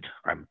good.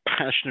 I'm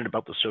passionate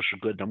about the social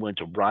good, and I'm willing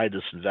to ride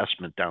this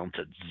investment down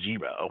to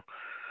zero.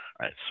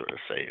 I sort of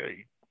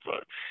say,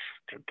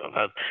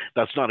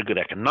 that's not a good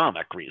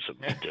economic reason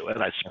to do it.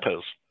 I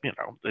suppose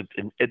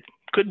it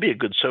could be a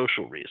good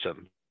social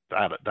reason that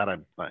I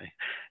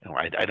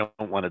don't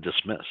want to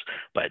dismiss,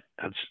 but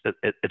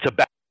it's a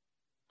bad.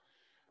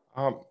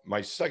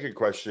 My second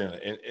question,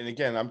 and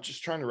again, I'm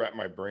just trying to wrap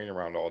my brain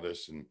around all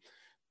this, and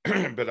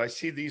but I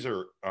see these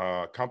are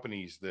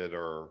companies that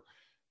are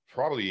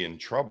probably in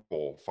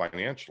trouble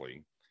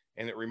financially,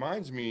 And it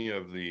reminds me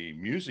of the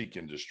music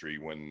industry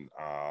when,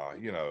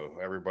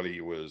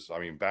 everybody was, I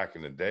mean, back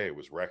in the day, it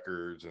was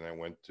records and then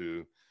went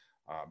to,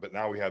 but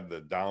now we have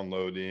the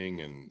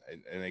downloading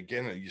and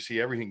again, you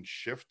see everything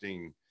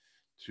shifting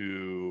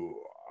to,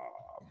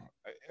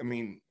 I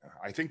mean,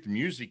 I think the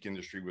music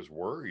industry was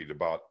worried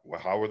about, well,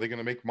 how are they going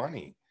to make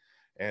money?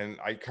 And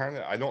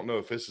I don't know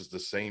if this is the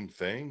same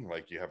thing.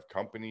 Like you have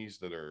companies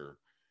that are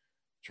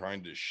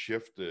trying to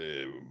shift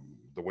the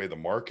way the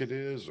market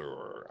is,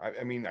 or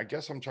I mean, I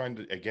guess I'm trying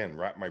to again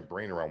wrap my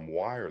brain around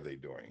why are they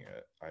doing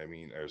it. I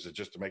mean, is it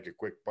just to make a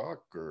quick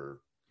buck, or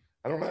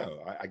I don't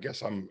know. I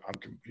guess I'm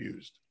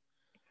confused.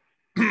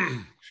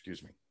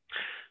 Excuse me.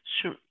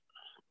 Sure.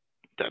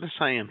 Dennis,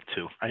 I am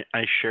too.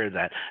 I share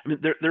that. I mean,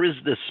 there is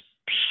this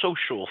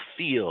social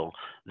feel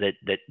that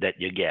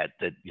you get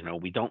that,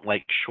 we don't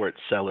like short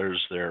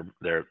sellers. They're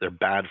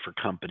bad for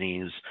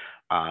companies,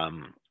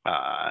 and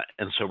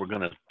so we're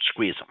going to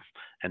squeeze them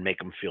and make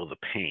them feel the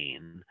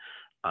pain.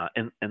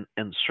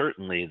 And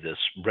certainly this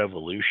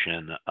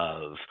revolution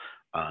of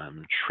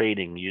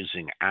trading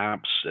using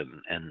apps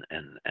and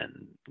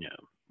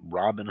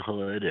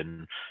Robinhood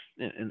and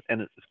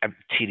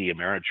TD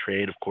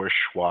Ameritrade, of course,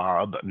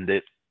 Schwab. I mean,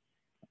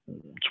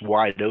 it's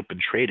wide open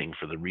trading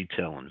for the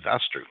retail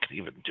investor. Can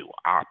even do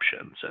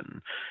options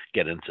and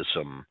get into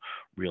some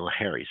real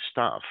hairy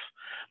stuff.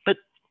 But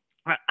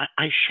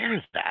I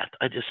share that.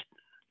 I just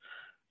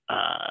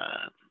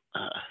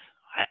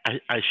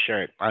I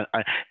share it.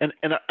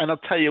 And I'll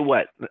tell you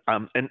what.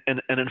 And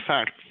in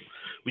fact,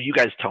 well, you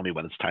guys tell me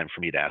when it's time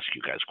for me to ask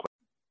you guys questions.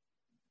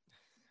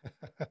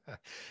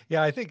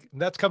 Yeah, I think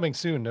that's coming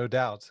soon, no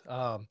doubt.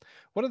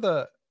 One of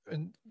the,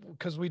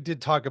 because we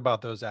did talk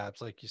about those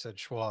apps, like you said,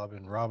 Schwab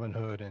and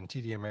Robinhood and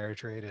TD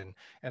Ameritrade, and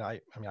I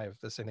mean, I have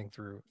the same thing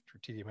through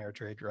TD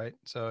Ameritrade, right?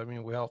 So I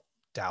mean, we all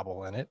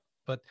dabble in it,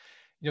 but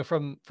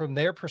from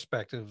their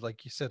perspective,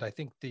 like you said, I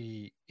think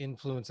the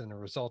influence and the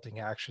resulting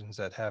actions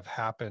that have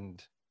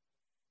happened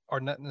are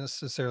not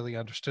necessarily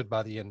understood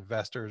by the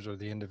investors or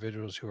the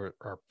individuals who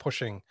are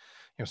pushing,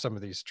 some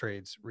of these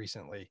trades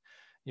recently.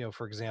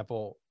 For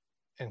example,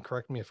 and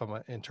correct me if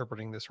I'm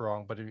interpreting this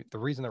wrong, but the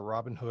reason that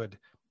Robinhood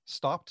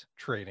stopped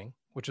trading,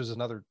 which is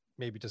another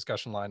maybe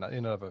discussion line in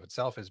and of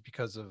itself, is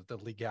because of the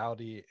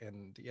legality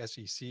and the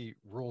SEC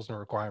rules and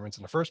requirements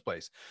in the first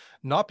place,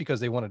 not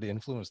because they wanted to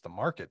influence the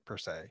market per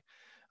se,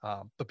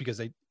 but because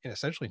they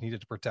essentially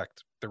needed to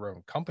protect their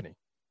own company,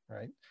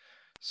 right?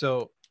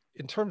 So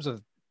in terms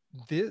of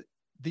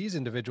these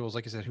individuals,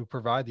 like I said, who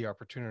provide the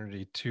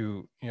opportunity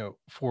to,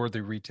 for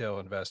the retail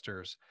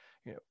investors,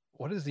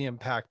 what is the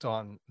impact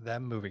on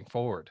them moving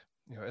forward?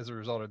 As a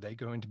result, are they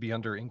going to be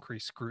under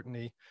increased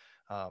scrutiny?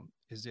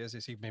 Is the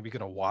SEC maybe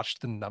going to watch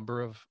the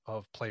number of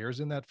players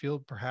in that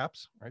field,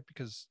 perhaps, right?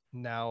 Because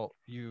now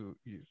you've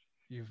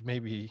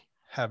maybe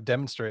have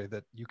demonstrated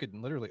that you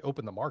can literally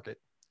open the market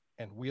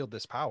and wield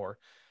this power.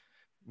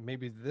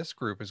 Maybe this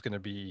group is going to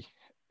be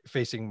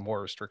facing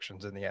more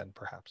restrictions in the end,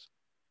 perhaps.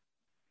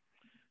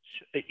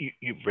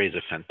 You raise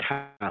a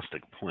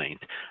fantastic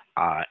point.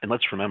 And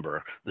let's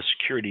remember, the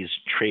securities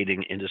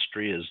trading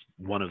industry is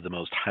one of the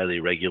most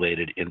highly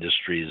regulated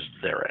industries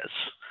there is,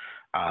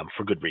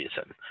 for good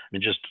reason. I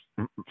mean, just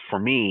for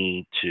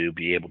me to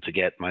be able to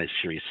get my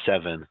Series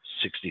 7,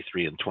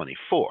 63, and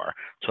 24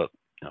 took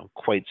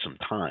quite some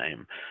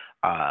time.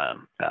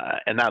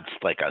 And that's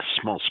like a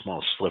small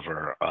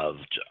sliver of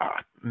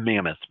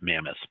mammoth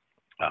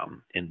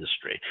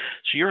industry.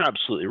 So you're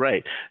absolutely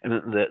right.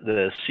 And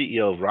the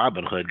CEO of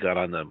Robinhood got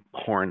on the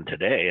horn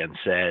today and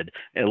said,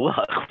 "Hey, look,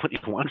 what do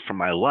you want from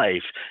my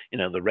life?"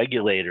 The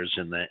regulators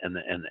and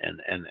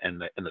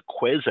the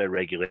quasi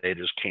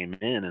regulators came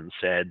in and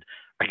said,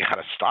 "I got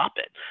to stop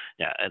it."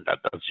 Yeah, and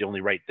that's the only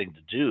right thing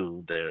to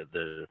do.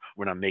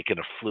 We're not making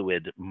a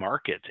fluid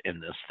market in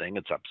this thing;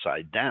 it's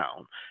upside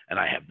down, and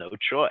I have no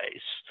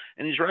choice.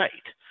 And he's right.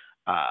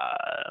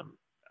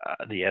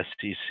 The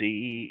SEC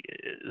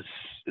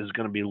is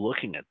going to be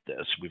looking at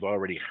this. We've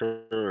already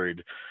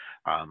heard.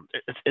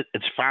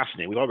 It's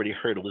fascinating. We've already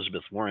heard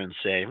Elizabeth Warren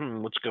say,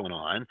 "What's going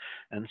on?"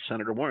 And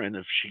Senator Warren,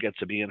 if she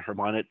gets a bee in her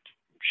bonnet,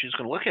 she's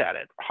going to look at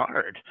it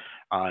hard.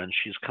 And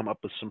she's come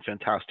up with some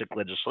fantastic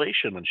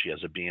legislation when she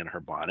has a bee in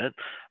her bonnet,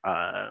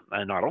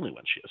 and not only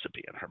when she has a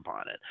bee in her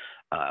bonnet.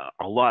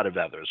 A lot of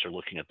others are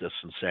looking at this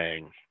and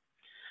saying,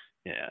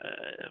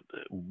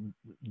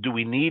 do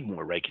we need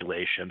more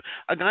regulation?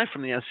 A guy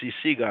from the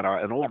SEC got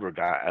an older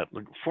guy,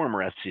 a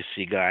former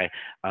SEC guy,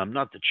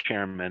 not the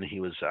chairman. He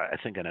was, I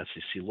think, an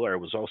SEC lawyer.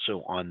 Was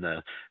also on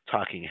the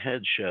Talking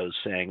Head show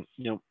saying,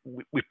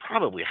 we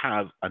probably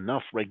have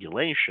enough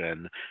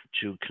regulation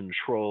to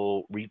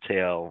control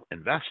retail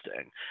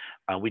investing.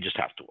 We just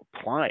have to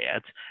apply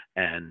it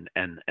and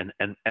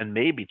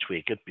maybe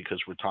tweak it, because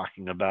we're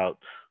talking about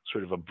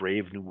sort of a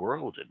brave new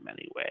world in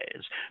many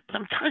ways. But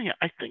I'm telling you,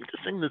 I think the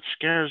thing that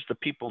scares the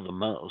people the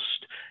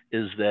most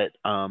is that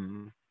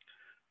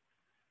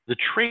the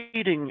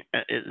trading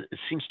it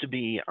seems to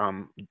be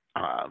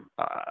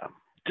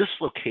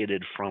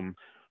dislocated from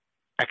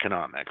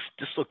economics,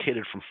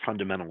 dislocated from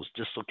fundamentals,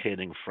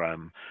 dislocating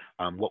from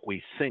what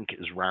we think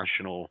is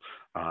rational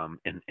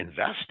in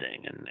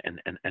investing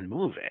and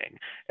moving.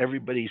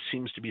 Everybody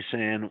seems to be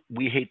saying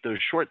we hate those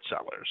short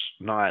sellers,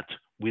 not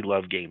we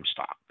love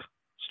GameStop.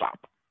 Stop.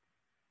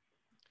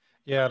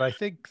 Yeah, and I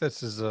think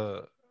this is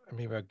a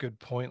good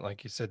point,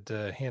 like you said,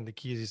 to hand the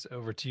keys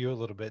over to you a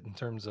little bit in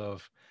terms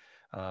of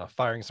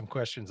firing some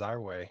questions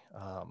our way.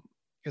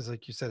 Because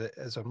like you said,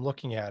 as I'm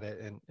looking at it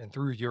and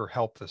through your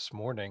help this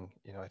morning,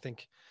 I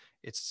think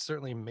it's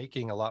certainly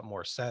making a lot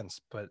more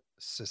sense. But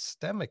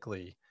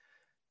systemically,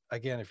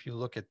 again, if you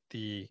look at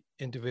the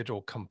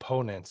individual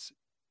components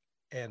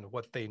and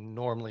what they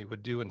normally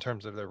would do in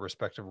terms of their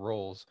respective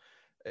roles,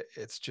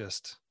 it's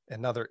just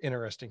another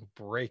interesting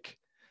break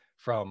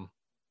from,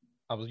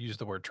 I'll use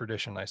the word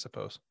tradition, I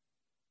suppose.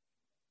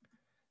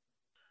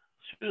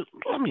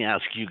 Let me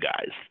ask you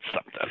guys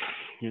something.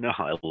 You know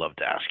how I love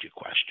to ask you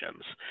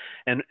questions.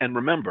 And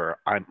remember,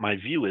 my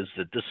view is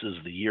that this is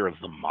the year of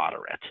the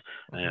moderate.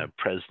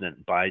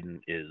 President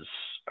Biden is,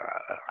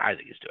 I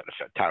think he's doing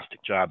a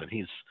fantastic job, and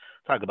he's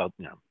talking about,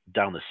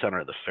 down the center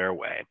of the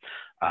fairway.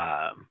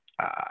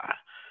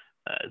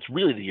 It's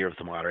really the year of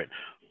the moderate.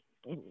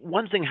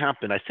 One thing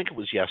happened, I think it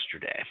was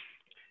yesterday.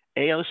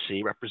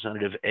 AOC,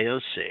 Representative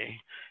AOC,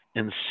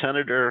 and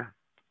Senator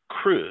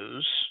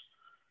Cruz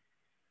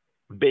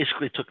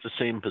basically took the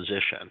same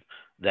position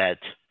that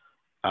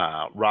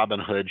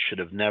Robinhood should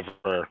have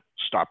never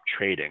stopped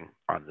trading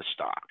on the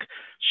stock.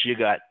 So you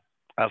got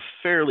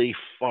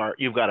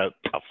you've got a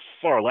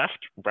far left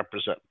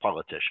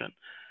politician,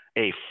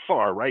 a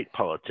far right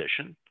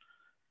politician,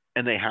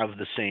 and they have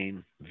the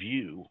same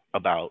view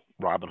about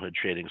Robinhood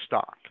trading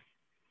stock.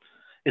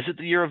 Is it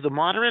the year of the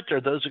moderate?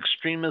 Are those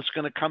extremists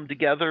going to come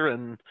together?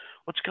 And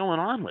what's going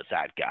on with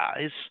that,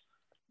 guys?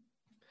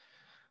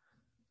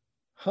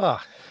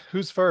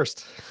 Who's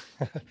first?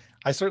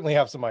 I certainly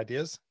have some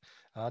ideas.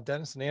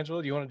 Dennis and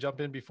Angela, do you want to jump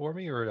in before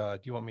me, or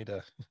do you want me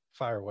to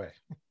fire away?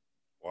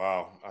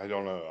 Wow, I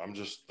don't know. I'm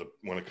just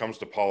when it comes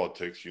to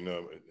politics,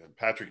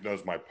 Patrick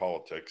knows my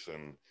politics,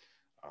 and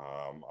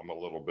I'm a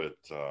little bit.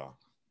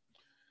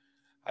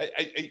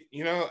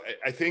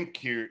 I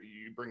think you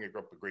bring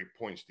up a great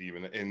point,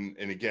 Stephen.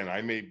 And again,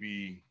 I may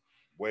be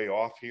way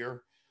off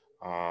here,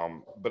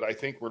 but I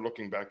think we're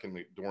looking back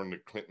during the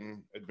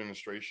Clinton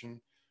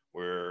administration,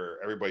 where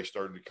everybody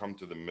started to come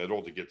to the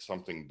middle to get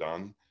something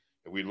done.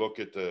 If we look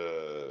at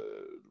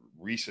the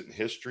recent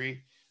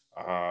history,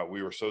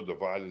 we were so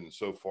divided and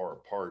so far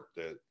apart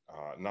that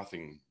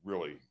nothing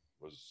really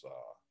was,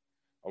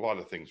 a lot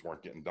of things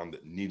weren't getting done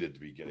that needed to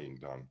be getting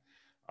done.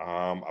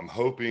 I'm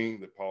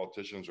hoping that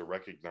politicians are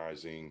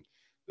recognizing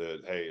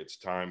that, hey, it's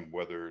time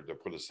whether to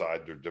put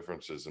aside their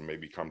differences and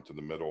maybe come to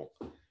the middle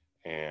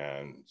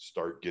and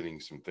start getting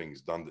some things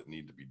done that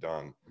need to be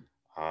done.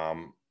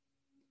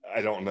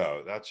 I don't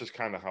know. That's just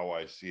kind of how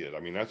I see it. I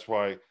mean, that's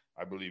why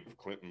I believe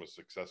Clinton was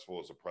successful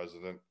as a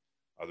president,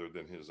 other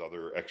than his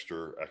other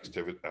extra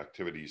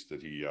activities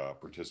that he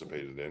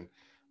participated in.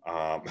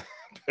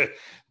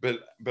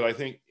 But I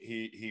think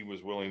he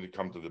was willing to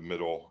come to the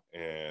middle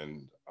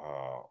and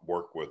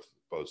work with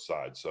both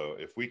sides. So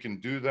if we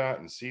can do that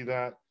and see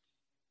that,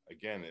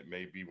 again, it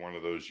may be one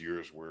of those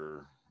years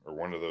or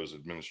one of those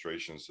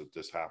administrations that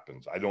this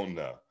happens. I don't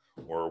know.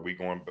 Or are we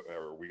going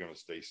to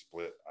stay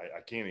split?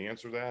 I can't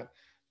answer that.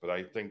 But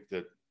I think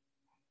that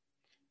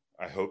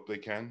I hope they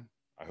can.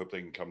 I hope they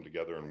can come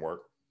together and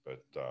work.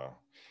 But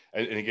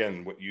and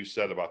again, what you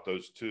said about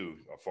those two,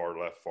 a far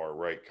left, far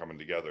right, coming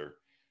together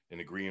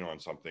and agreeing on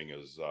something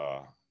is,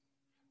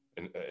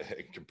 and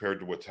compared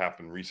to what's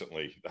happened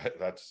recently,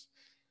 that's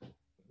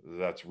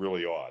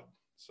really odd.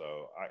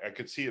 So I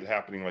could see it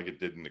happening like it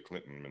did in the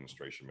Clinton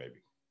administration,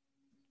 maybe.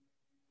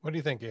 What do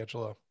you think,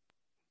 Angelo?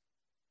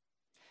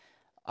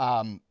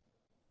 Part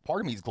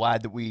of me is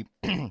glad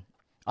that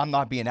I'm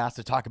not being asked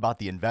to talk about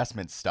the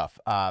investment stuff,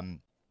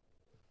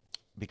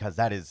 because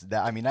that is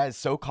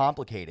so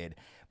complicated.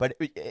 But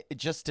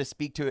just to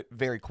speak to it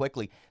very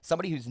quickly,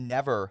 somebody who's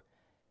never,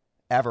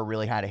 ever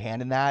really had a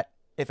hand in that,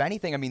 if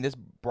anything, I mean, this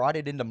brought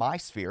it into my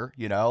sphere,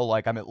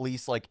 like I'm at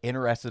least like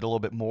interested a little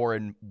bit more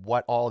in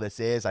what all this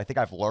is. I think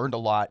I've learned a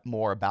lot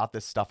more about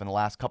this stuff in the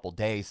last couple of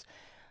days.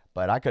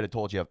 But I could have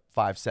told you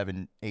 5,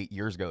 7, 8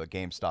 years ago that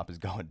GameStop is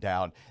going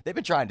down. They've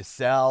been trying to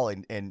sell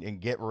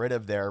and get rid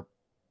of their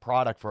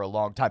product for a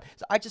long time.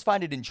 So I just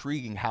find it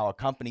intriguing how a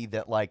company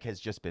that like has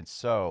just been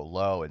so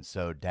low and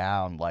so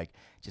down, like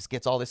just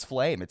gets all this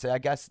flame. I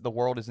guess the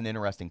world is an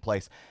interesting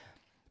place.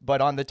 But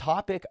on the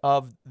topic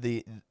of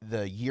the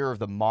year of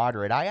the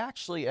moderate, I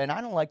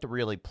don't like to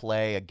really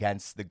play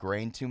against the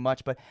grain too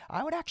much, but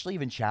I would actually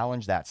even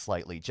challenge that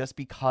slightly, just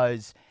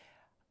because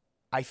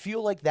I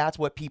feel like that's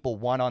what people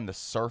want on the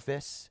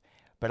surface,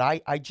 but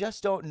I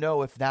just don't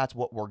know if that's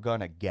what we're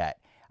going to get.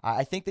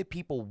 I think that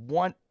people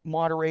want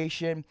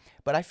moderation,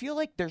 but I feel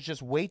like there's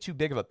just way too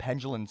big of a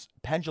pendulum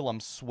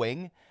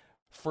swing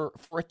for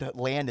it to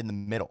land in the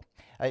middle.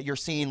 You're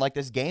seeing like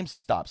this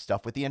GameStop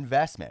stuff with the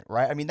investment,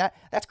 right? I mean,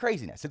 that's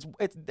craziness.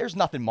 There's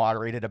nothing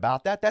moderated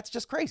about that. That's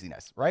just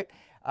craziness, right?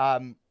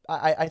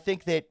 I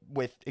think that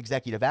with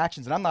executive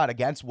actions, and I'm not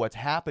against what's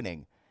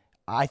happening,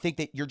 I think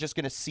that you're just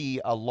going to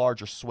see a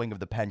larger swing of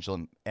the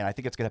pendulum, and I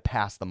think it's going to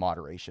pass the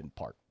moderation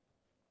part.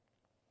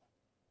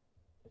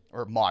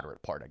 Or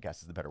moderate part, I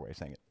guess is the better way of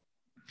saying it.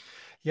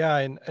 Yeah,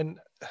 and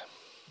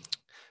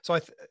so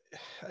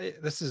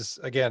this is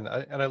again,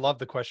 and I love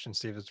the question,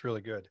 Steve. It's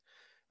really good.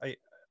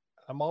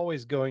 I'm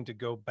always going to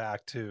go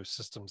back to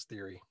systems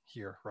theory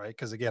here, right?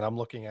 Because again, I'm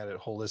looking at it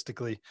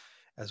holistically,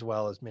 as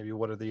well as maybe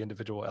what are the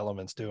individual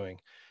elements doing,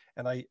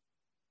 and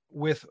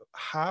with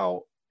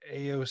how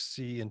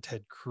AOC and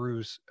Ted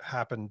Cruz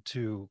happened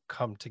to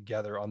come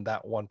together on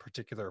that one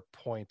particular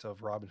point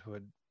of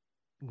Robinhood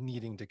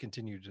needing to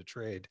continue to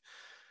trade.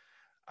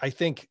 I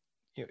think,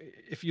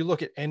 if you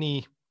look at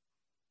any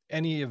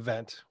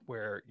event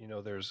where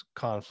there's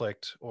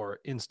conflict or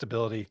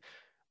instability,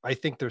 I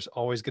think there's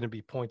always going to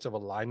be points of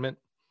alignment,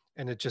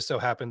 and it just so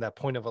happened that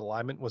point of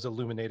alignment was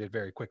illuminated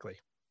very quickly,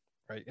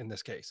 right, in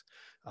this case.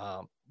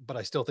 But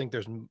I still think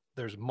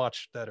there's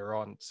much that are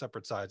on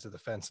separate sides of the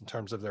fence in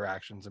terms of their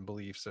actions and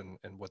beliefs and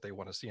what they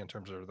want to see in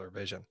terms of their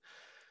vision.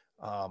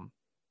 I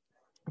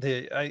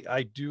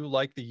do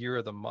like the year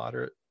of the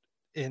moderate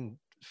in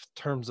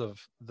terms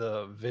of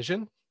the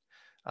vision.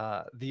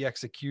 The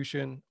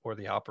execution or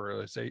the I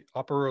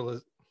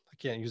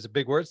can't use the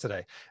big words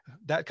today,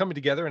 that coming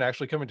together and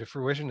actually coming to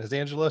fruition, as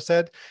Angelo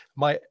said,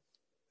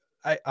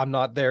 I'm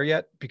not there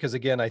yet, because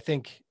again, I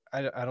think,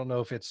 I don't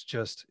know if it's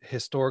just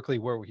historically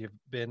where we have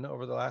been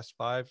over the last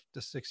 5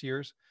 to 6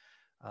 years.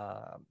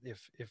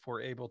 If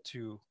we're able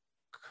to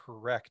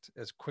correct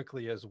as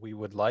quickly as we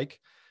would like,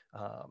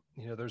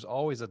 there's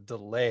always a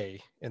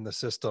delay in the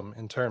system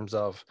in terms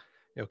of,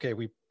 okay,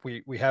 we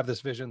have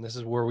this vision, this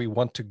is where we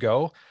want to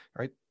go,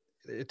 right?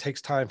 It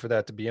takes time for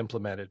that to be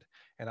implemented.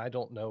 And I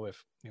don't know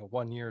if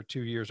 1 year,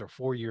 2 years, or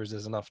 4 years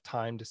is enough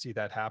time to see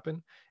that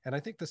happen. And I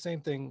think the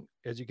same thing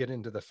as you get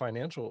into the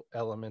financial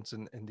elements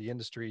in the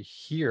industry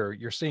here,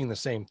 you're seeing the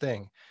same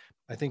thing.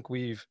 I think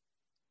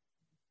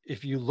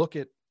if you look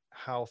at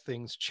how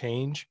things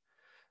change,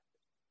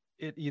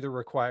 it either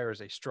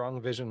requires a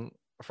strong vision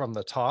from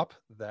the top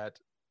that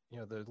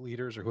the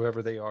leaders or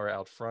whoever they are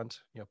out front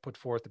put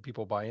forth, the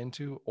people buy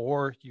into,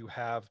 or you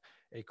have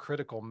a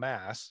critical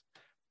mass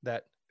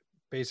that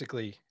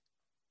basically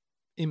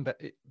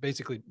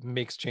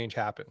makes change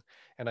happen.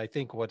 And I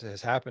think what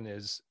has happened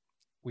is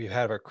we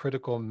have a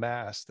critical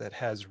mass that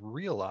has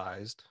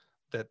realized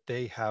that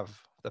they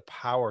have the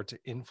power to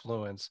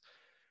influence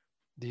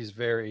these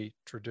very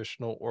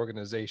traditional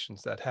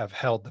organizations that have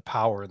held the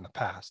power in the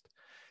past.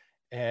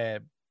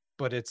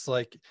 But it's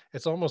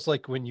almost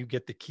like when you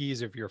get the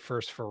keys of your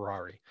first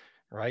Ferrari,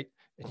 right?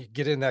 And you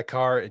get in that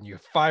car and you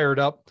fire it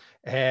up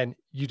and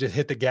you just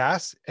hit the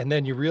gas, and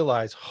then you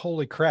realize,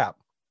 holy crap,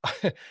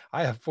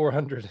 I have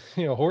 400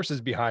 horses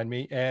behind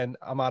me and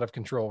I'm out of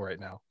control right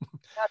now.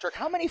 Patrick,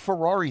 how many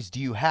Ferraris do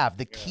you have?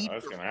 The key. I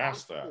was going to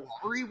ask that.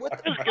 Ferrari?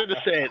 What I was going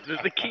to say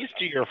the keys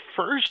to your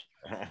first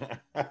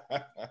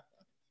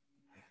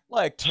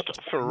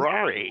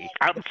Ferrari.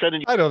 I'm sending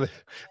you. I don't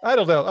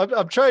know.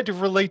 I'm trying to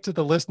relate to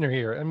the listener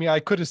here. I mean, I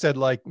could have said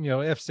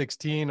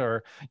F-16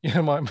 or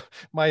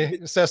my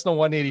Cessna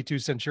 182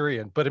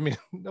 Centurion, but I mean,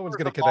 no one's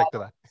going to connect to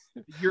that.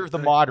 You're the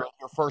model,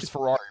 your first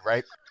Ferrari,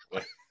 right?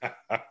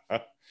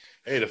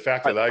 Hey, the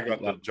fact that I got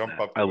to jump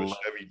up to a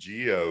Chevy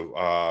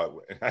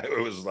Geo,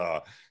 it was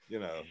a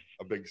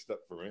big step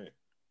for me.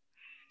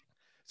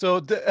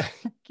 So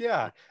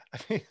yeah, I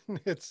mean,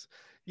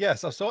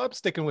 so I'm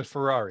sticking with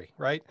Ferrari,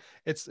 right?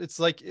 It's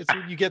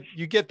you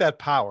get that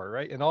power,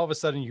 right? And all of a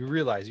sudden you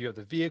realize you have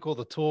the vehicle,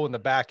 the tool, and the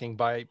backing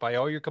by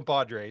all your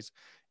compadres,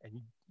 and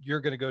you're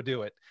going to go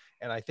do it.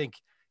 And I think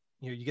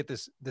you get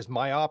this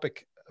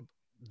myopic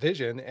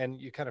vision,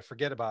 and you kind of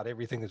forget about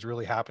everything that's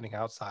really happening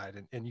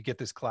outside, and you get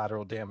this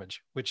collateral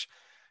damage, which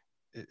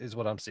is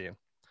what I'm seeing.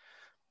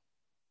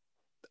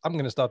 I'm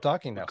going to stop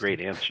talking now.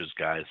 Great answers,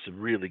 guys.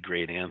 Really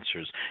great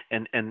answers.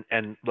 And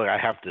look, I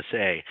have to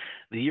say,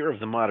 the year of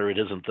the moderate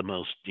isn't the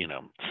most,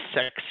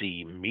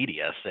 sexy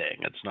media thing.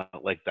 It's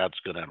not like that's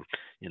going to,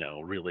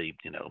 really,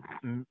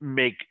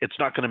 it's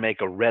not going to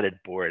make a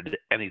Reddit board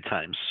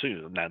anytime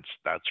soon.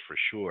 That's for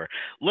sure.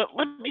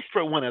 Let me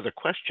throw one other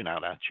question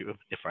out at you,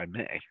 if I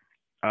may.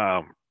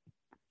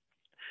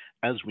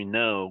 As we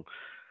know,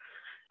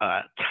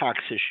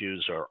 tax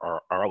issues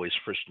are always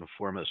first and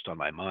foremost on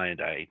my mind.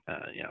 I,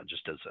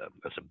 just as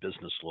a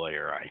business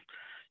lawyer,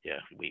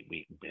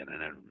 we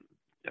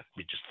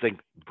just think,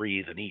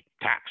 breathe, and eat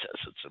taxes.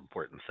 It's an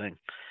important thing.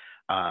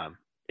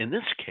 In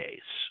this case,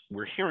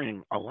 we're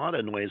hearing a lot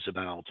of noise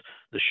about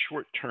the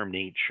short-term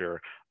nature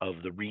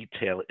of the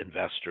retail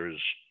investors'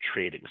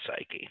 trading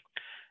psyche,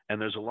 and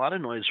there's a lot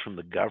of noise from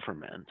the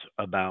government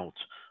about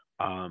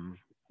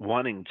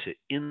wanting to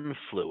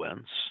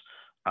influence,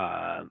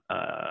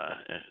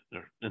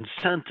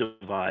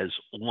 incentivize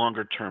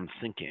longer term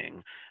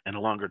thinking and a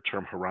longer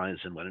term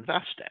horizon when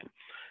investing.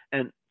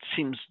 And it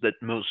seems that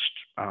most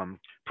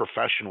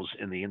professionals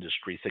in the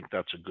industry think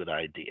that's a good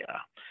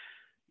idea.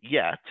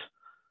 Yet,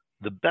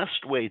 the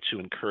best way to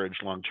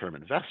encourage long-term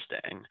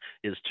investing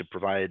is to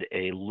provide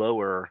a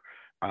lower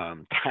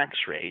tax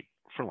rate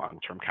for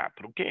long-term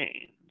capital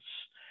gains.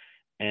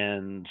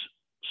 And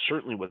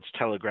certainly what's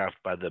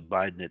telegraphed by the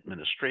Biden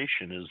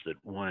administration is that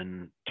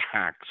one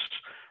tax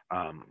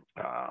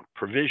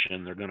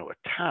provision they're going to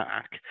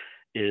attack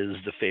is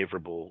the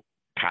favorable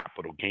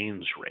capital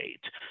gains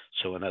rate.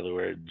 So in other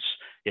words,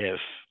 if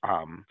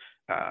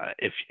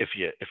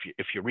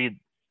you read,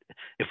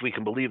 if we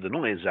can believe the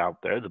noise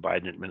out there, the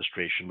Biden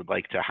administration would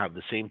like to have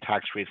the same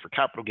tax rate for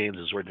capital gains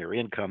as ordinary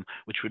income,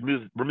 which would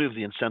remove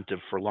the incentive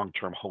for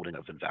long-term holding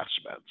of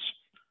investments.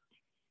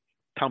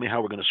 Tell me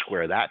how we're going to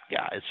square that,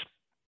 guys.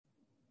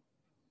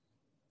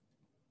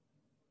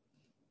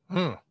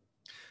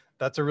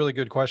 That's a really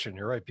good question.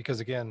 You're right, because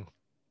again,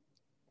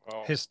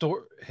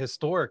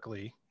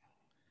 historically,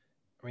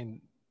 I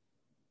mean,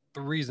 the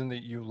reason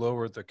that you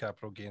lowered the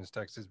capital gains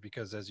tax is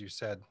because, as you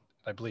said,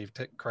 I believe,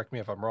 correct me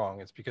if I'm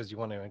wrong, it's because you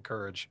want to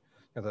encourage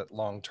that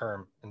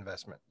long-term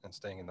investment and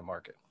staying in the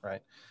market,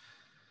 right?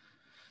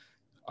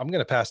 I'm going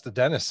to pass to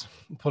Dennis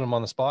and put him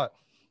on the spot.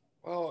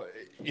 Well,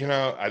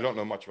 I don't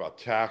know much about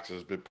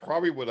taxes, but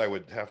probably what I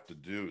would have to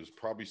do is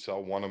probably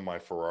sell one of my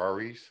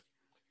Ferraris.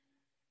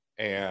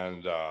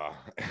 And I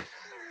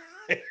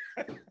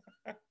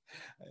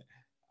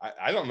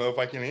don't know if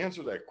I can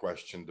answer that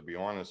question, to be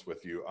honest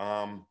with you.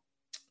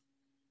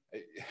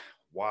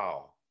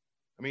 Wow.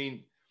 I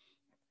mean,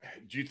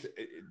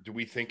 do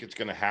we think it's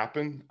going to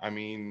happen? I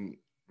mean,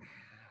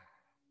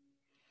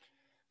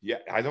 yeah,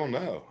 I don't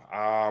know.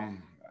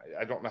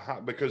 I don't know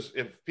how, because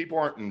if people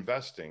aren't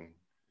investing,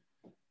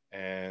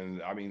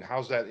 and I mean,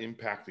 how's that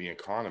impact the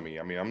economy?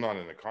 I mean, I'm not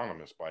an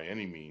economist by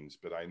any means,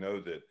 but I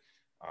know that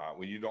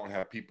when you don't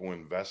have people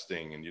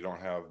investing and you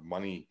don't have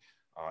money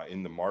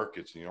in the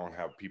markets and you don't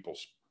have people,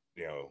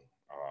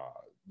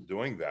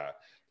 doing that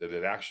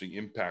it actually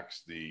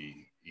impacts the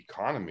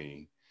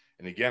economy.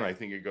 And again, I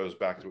think it goes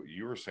back to what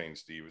you were saying,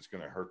 Steve. It's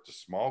going to hurt the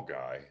small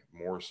guy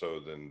more so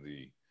than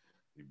the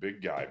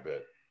big guy.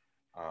 But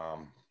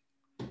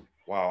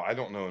wow, I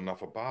don't know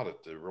enough about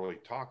it to really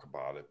talk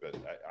about it. But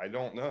I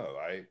don't know.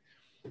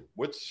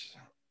 What's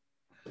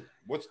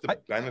the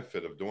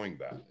benefit of doing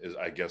that? Is,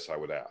 I guess I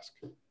would ask.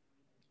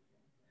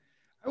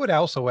 I would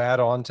also add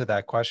on to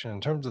that question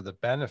in terms of the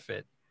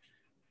benefit.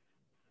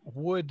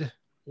 Would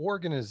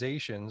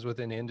organizations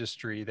within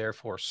industry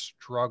therefore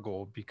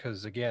struggle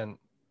because, again,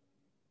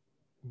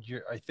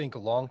 I think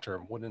long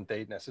term, wouldn't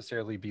they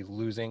necessarily be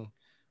losing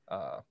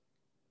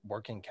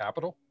working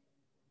capital?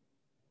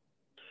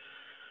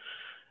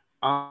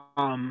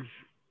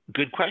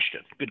 Good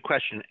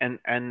question.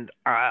 And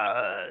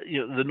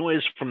the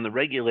noise from the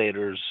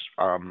regulators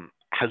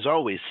has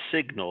always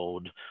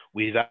signaled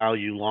we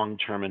value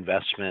long-term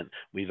investment,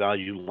 we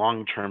value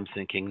long-term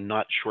thinking,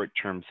 not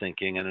short-term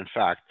thinking. And in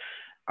fact,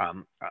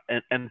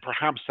 and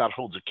perhaps that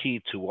holds a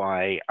key to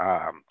why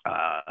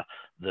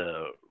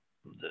the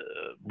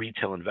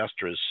retail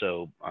investor is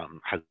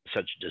has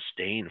such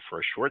disdain for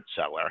a short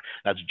seller.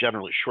 That's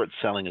generally, short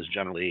selling is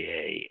generally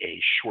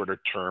a shorter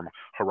term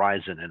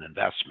horizon in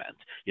investment.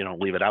 You don't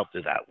leave it out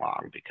there that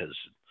long because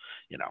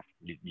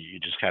you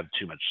just have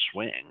too much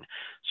swing.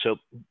 So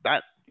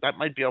that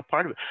might be a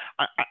part of it.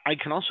 I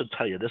can also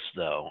tell you this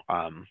though.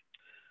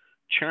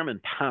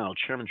 Chairman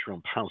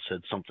Jerome Powell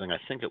said something, I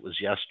think it was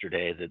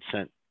yesterday, that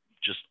sent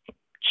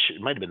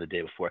it might have been the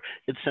day before,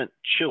 it sent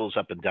chills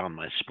up and down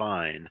my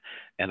spine,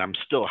 and I'm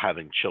still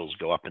having chills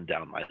go up and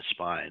down my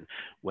spine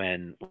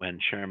when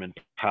Chairman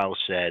Powell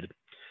said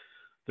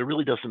there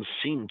really doesn't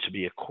seem to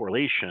be a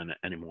correlation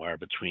anymore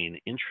between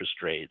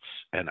interest rates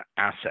and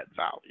asset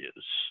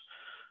values.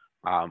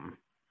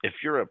 If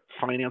you're a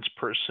finance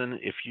person,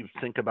 if you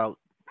think about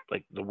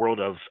like the world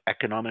of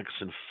economics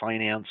and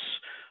finance,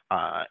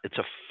 it's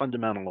a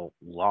fundamental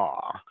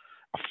law,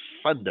 a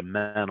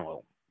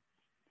fundamental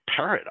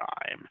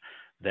paradigm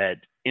that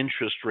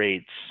interest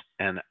rates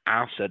and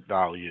asset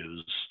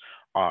values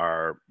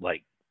are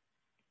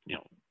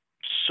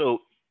so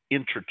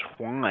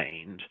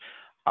intertwined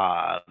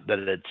that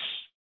it's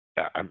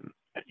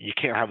you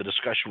can't have a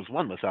discussion with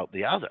one without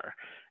the other.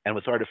 And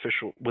with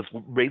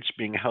rates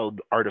being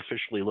held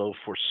artificially low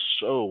for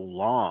so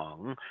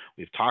long,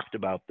 we've talked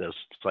about this.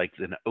 It's like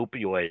an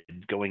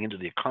opioid going into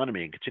the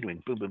economy and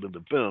continuing boom, boom, boom,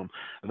 boom, boom.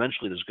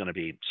 Eventually, there's going to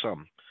be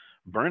some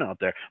burnout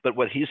there. But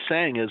what he's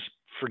saying is,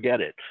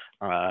 forget it.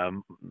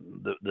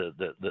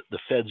 The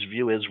Fed's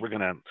view is we're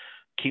going to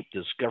keep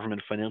this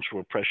government financial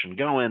repression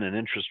going and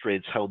interest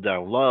rates held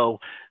down low.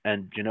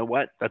 And you know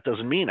what? That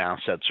doesn't mean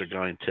assets are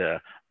going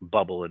to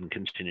bubble and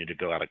continue to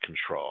go out of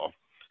control.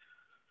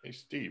 Hey,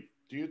 Steve,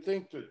 do you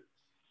think that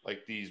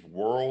like these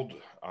world,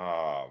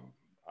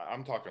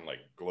 I'm talking like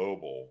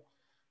global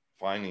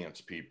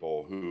finance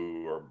people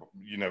who are,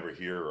 you never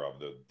hear of,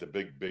 the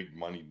big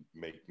money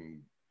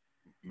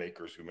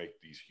makers who make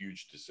these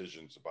huge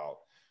decisions about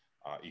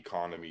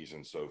economies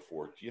and so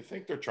forth, do you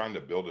think they're trying to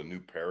build a new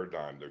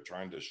paradigm? They're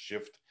trying to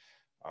shift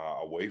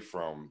away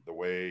from the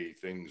way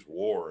things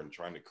were and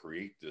trying to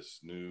create this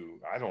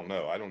new, I don't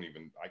know, I can't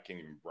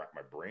even wrap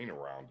my brain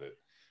around it.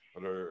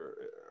 But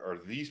are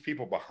these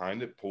people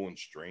behind it pulling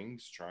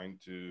strings, trying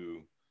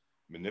to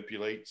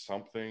manipulate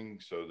something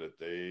so that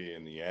they,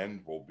 in the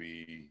end, will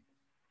be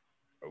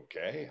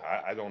okay?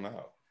 I don't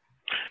know.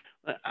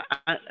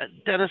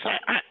 Dennis,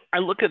 I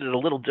look at it a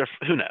little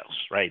different. Who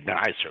knows, right? Now,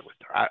 I certainly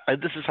do.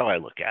 This is how I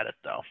look at it,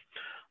 though.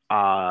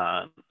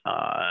 Uh,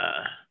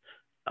 uh,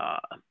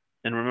 uh,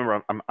 and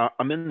remember,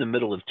 I'm in the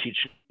middle of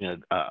teaching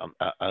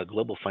a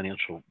global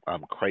financial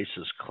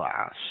crisis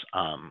class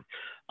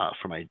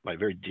for my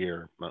very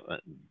dear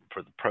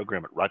for the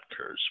program at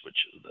Rutgers,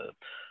 which is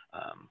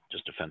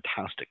just a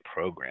fantastic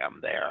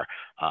program there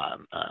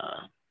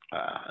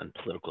in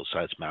political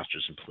science,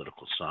 master's in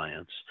political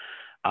science.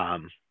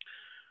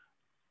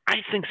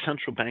 I think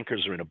central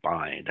bankers are in a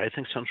bind. I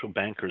think central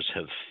bankers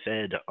have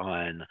fed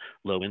on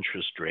low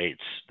interest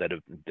rates that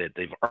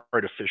they've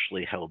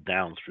artificially held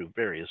down through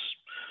various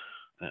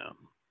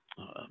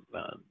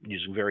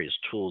using various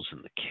tools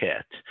in the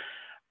kit,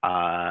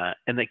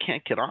 and they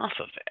can't get off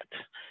of it.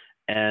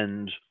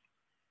 And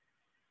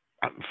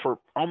for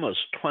almost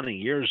 20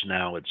 years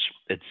now,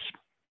 it's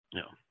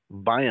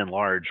by and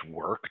large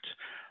worked,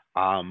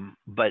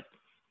 but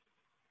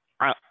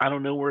I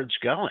don't know where it's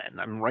going.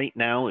 I mean, right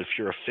now, if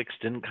you're a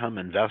fixed income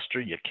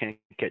investor, you can't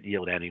get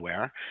yield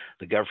anywhere.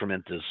 The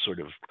government is sort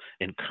of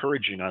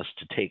encouraging us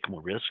to take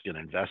more risk and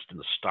invest in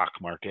the stock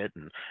market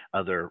and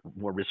other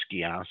more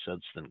risky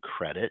assets than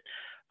credit.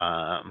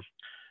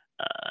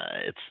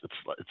 It's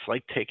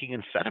like taking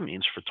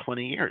amphetamines for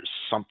 20 years.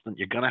 Something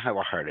you're going to have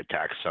a heart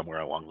attack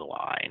somewhere along the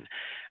line.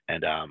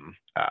 And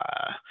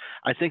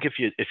I think if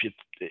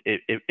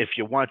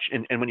you watch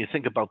and when you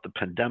think about the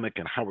pandemic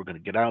and how we're going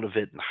to get out of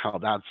it and how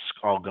that's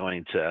all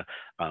going to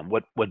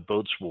what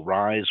boats will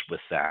rise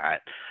with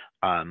that,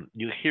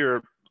 you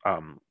hear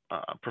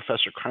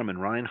Professor Carmen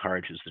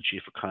Reinhart, who's the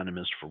chief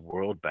economist for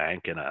World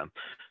Bank and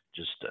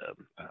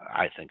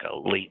I think a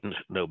latent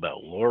Nobel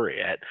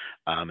laureate,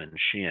 and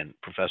she and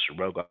Professor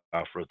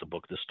Rogoff wrote the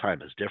book "This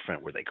Time Is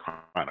Different," where they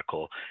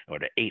chronicle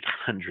the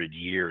 800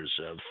 years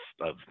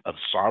of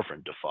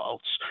sovereign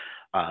defaults.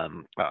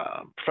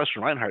 Professor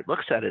Reinhart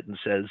looks at it and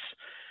says,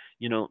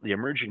 the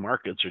emerging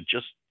markets are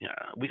just,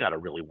 we got to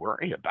really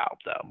worry about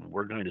them.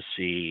 We're going to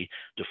see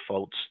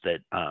defaults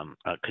that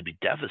could be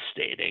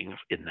devastating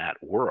in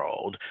that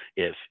world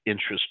if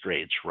interest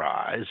rates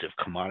rise, if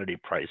commodity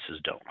prices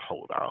don't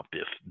hold up,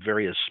 if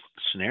various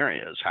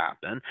scenarios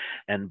happen.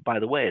 And by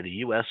the way,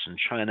 the US and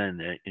China and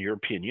the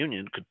European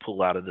Union could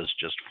pull out of this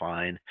just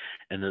fine,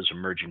 and those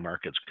emerging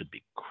markets could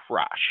be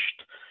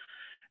crushed.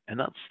 And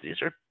these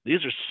are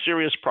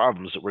serious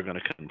problems that we're going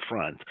to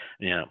confront.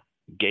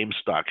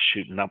 GameStop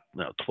shooting up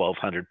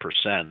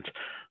 1,200%.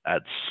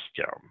 That's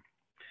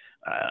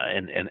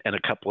and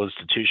a couple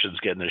institutions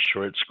getting a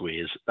short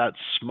squeeze. That's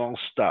small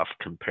stuff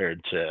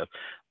compared to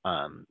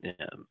an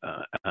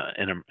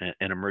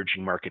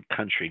emerging market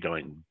country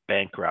going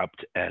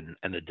bankrupt and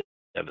the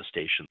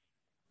devastation.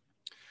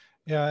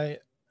 Yeah,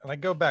 I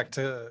go back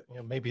to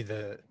maybe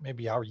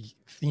our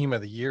theme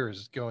of the year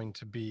is going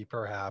to be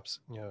perhaps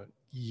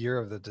year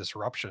of the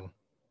disruption,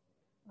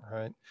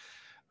 right?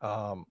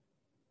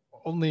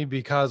 Only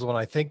because when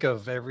I think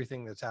of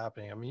everything that's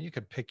happening, I mean, you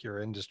could pick your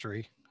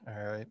industry.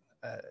 All right.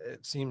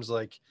 It seems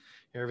like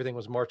everything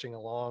was marching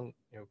along,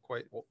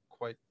 quite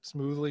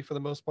smoothly for the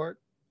most part.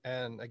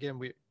 And again,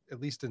 we, at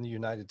least in the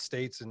United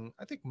States, and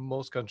I think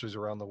most countries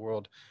around the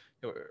world,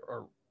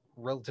 are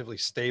relatively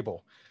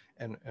stable.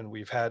 And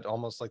we've had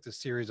almost like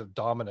this series of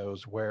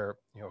dominoes where,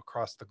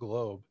 across the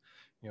globe,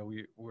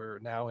 we're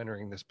now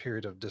entering this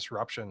period of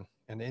disruption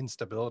and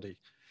instability.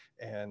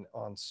 And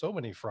on so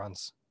many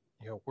fronts,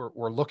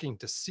 we're looking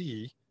to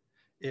see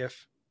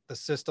if the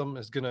system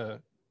is going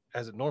to,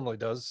 as it normally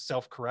does,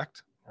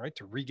 self-correct, right,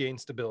 to regain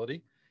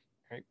stability,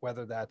 right?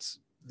 Whether that's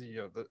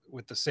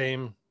with the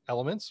same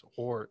elements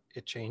or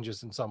it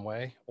changes in some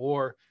way,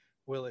 or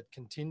will it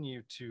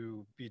continue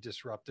to be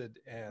disrupted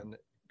and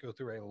go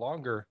through a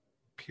longer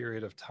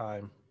period of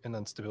time and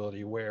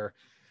instability where,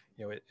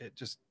 it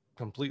just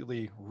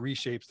completely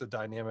reshapes the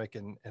dynamic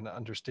and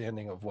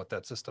understanding of what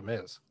that system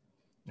is,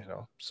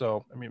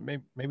 So, I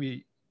mean,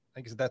 maybe I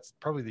guess that's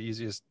probably the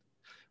easiest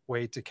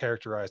way to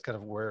characterize kind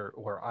of where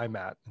I'm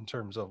at in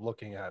terms of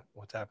looking at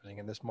what's happening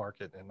in this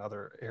market and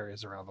other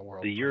areas around the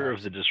world. The year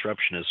of the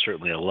disruption is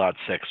certainly a lot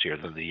sexier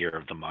than the year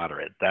of the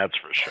moderate. That's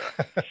for sure.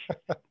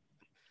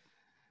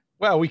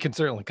 Well, we can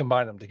certainly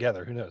combine them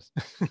together. Who knows?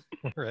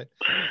 Right.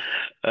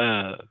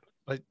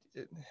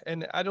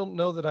 And I don't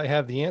know that I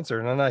have the answer.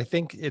 And I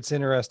think it's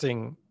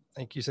interesting.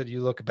 Like you said,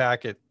 you look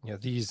back at,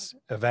 these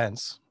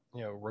events,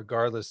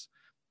 regardless,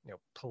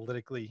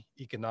 politically,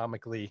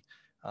 economically,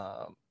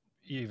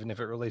 even if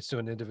it relates to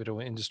an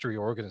individual industry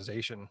or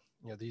organization,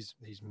 these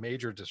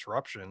major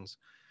disruptions,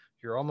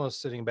 you're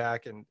almost sitting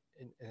back and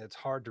it's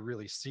hard to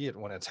really see it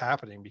when it's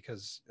happening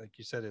because, like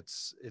you said,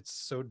 it's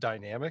so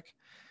dynamic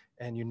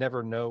and you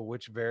never know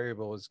which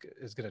variable is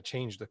going to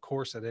change the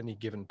course at any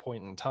given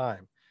point in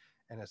time.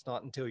 And it's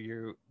not until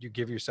you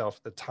give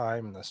yourself the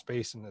time and the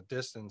space and the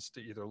distance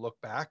to either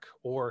look back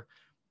or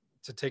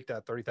to take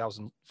that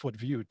 30,000 foot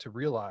view to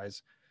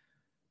realize,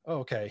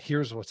 oh, okay,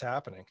 here's what's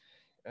happening.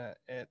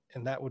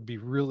 And that would be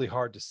really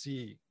hard to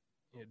see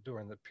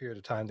during the period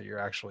of time that you're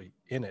actually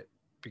in it,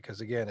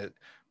 because again,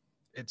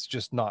 it's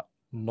just not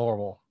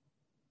normal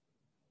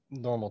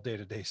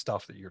day-to-day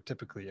stuff that you're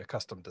typically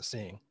accustomed to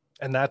seeing.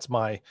 And that's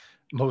my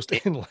most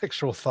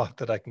intellectual thought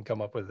that I can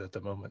come up with at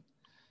the moment.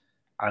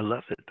 I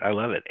love it. I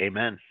love it.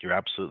 Amen. You're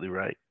absolutely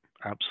right.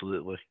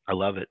 Absolutely. I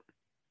love it.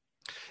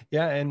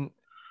 Yeah, and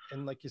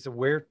like you said,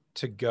 where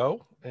to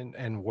go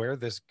and where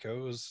this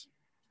goes,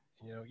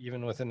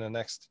 even within the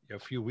next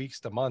few weeks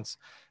to months.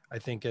 I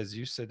think, as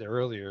you said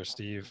earlier,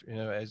 Steve,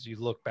 as you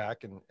look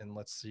back and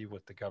let's see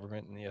what the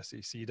government and the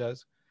SEC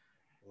does.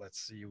 Let's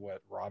see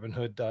what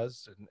Robinhood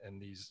does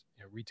and these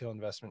retail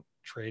investment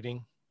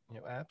trading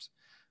apps,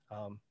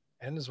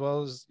 and as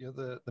well as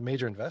the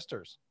major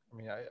investors. I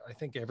mean, I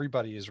think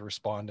everybody is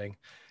responding,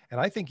 and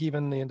I think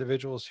even the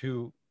individuals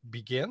who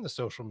began the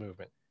social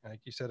movement, like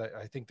you said,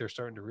 I think they're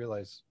starting to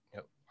realize,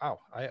 wow,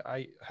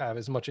 I have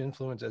as much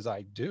influence as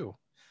I do,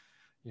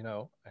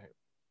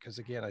 because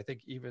again, I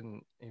think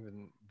even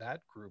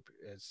that group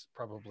is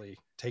probably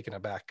taken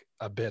aback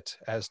a bit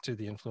as to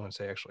the influence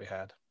they actually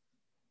had.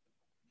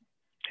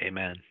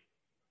 Amen.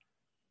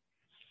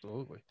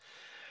 Absolutely.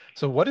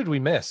 So what did we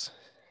miss?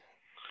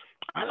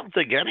 I don't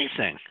think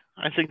anything.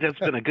 I think that's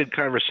been a good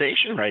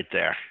conversation right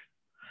there.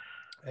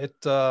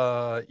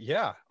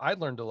 Yeah, I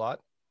learned a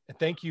lot. And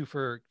thank you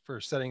for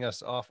setting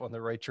us off on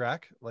the right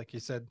track. Like you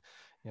said,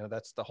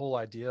 that's the whole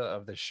idea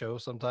of the show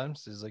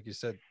sometimes, is like you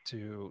said,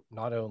 to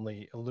not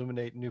only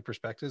illuminate new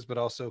perspectives, but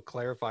also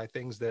clarify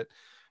things that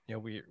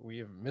we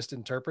have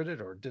misinterpreted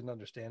or didn't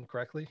understand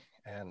correctly.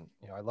 And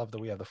I love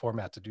that we have the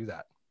format to do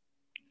that.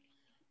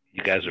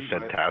 You guys are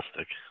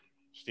fantastic.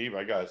 Steve,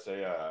 I gotta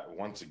say,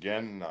 once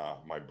again,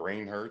 my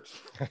brain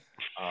hurts.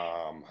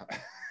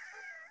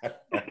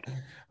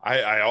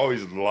 I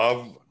always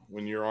love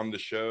when you're on the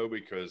show,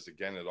 because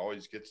again, it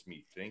always gets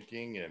me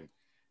thinking, and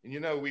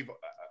we've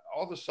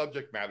all the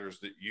subject matters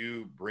that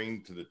you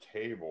bring to the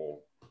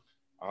table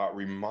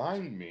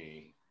remind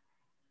me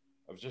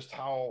of just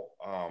how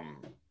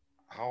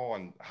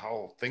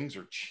things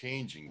are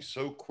changing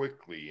so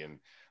quickly. And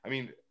I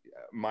mean,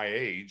 my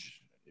age,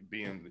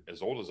 being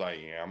as old as I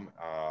am,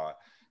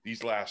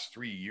 these last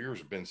 3 years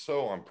have been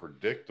so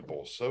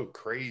unpredictable, so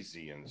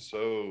crazy, and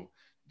so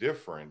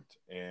different.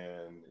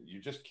 And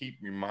you just keep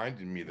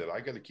reminding me that I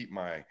got to keep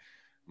my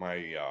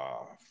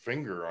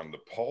finger on the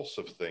pulse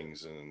of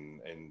things,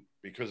 and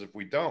because if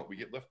we don't, we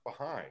get left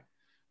behind.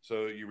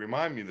 So you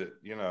remind me that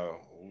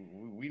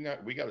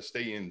we got to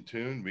stay in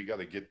tune. We got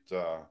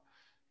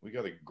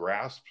to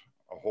grasp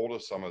a hold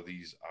of some of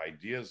these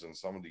ideas and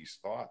some of these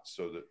thoughts,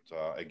 so that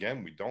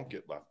again, we don't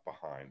get left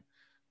behind.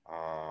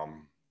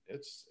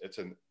 It's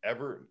an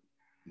ever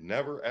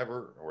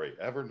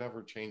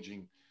never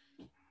changing,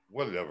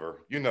 whatever,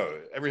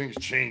 everything's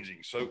changing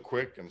so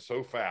quick and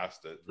so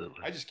fast that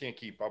I just can't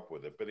keep up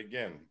with it. But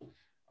again,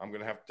 I'm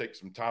going to have to take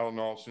some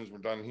Tylenol as soon as we're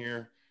done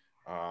here,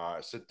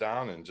 sit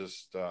down and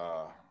just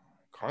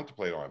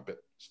contemplate on it.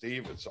 But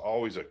Steve, it's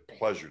always a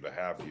pleasure to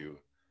have you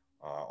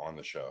on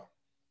the show.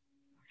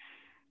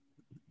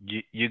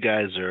 You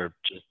guys are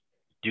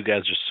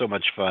so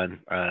much fun.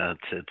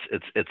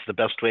 It's the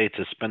best way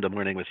to spend a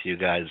morning with you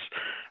guys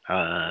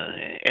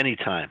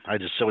anytime. I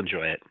just so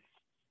enjoy it.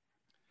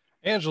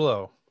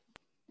 Angelo,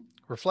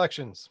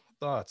 reflections,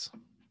 thoughts?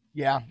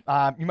 Yeah,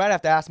 you might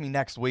have to ask me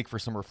next week for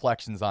some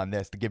reflections on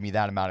this to give me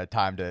that amount of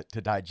time to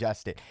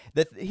digest it.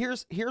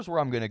 Here's where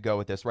I'm going to go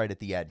with this right at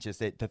the end, just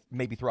to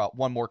maybe throw out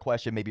one more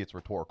question. Maybe it's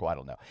rhetorical, I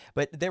don't know.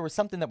 But there was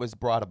something that was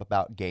brought up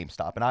about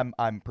GameStop, and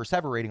I'm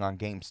perseverating on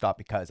GameStop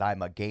because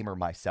I'm a gamer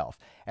myself,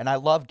 and I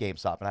love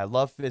GameStop, and I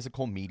love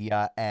physical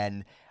media,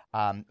 and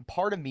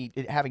part of me,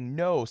 having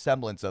no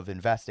semblance of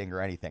investing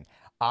or anything,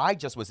 I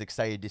just was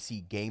excited to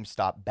see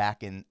GameStop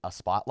back in a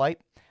spotlight,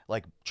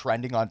 like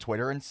trending on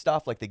Twitter and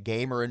stuff. Like the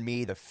gamer in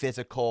me, the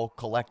physical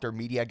collector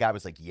media guy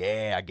was like,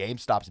 yeah,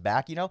 GameStop's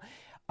back,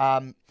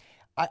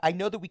 I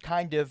know that we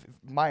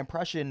my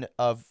impression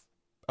of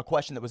a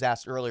question that was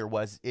asked earlier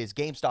was, is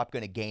GameStop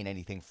going to gain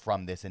anything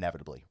from this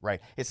inevitably,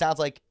 right? It sounds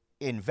like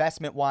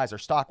investment wise or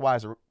stock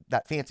wise or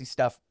that fancy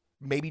stuff,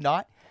 maybe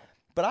not.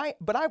 But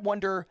I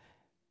wonder,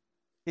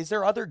 is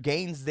there other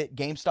gains that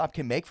GameStop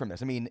can make from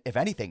this? I mean, if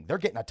anything, they're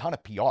getting a ton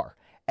of PR,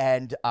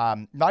 and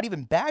not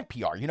even bad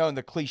PR. And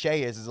the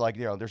cliche is like,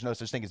 there's no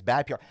such thing as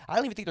bad PR. I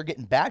don't even think they're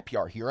getting bad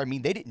PR here. I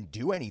mean, they didn't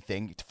do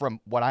anything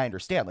from what I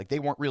understand. Like, they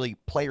weren't really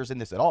players in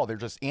this at all. They're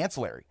just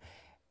ancillary.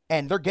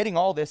 And they're getting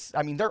all this.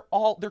 I mean, they're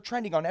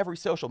trending on every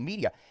social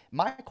media.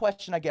 My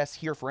question, I guess,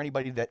 here for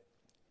anybody that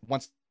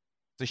wants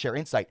to share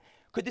insight,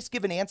 could this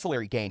give an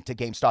ancillary gain to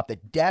GameStop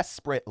that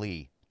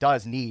desperately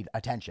does need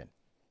attention?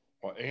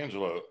 Well,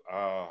 Angelo,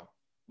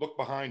 look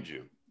behind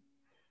you.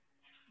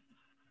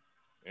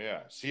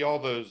 Yeah, see all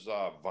those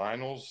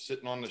vinyls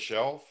sitting on the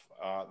shelf?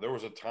 There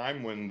was a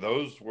time when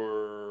those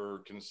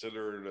were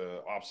considered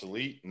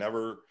obsolete,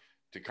 never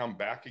to come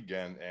back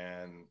again,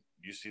 and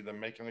you see them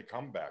making a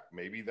comeback.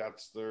 Maybe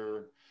that's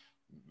the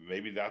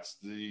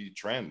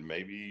trend.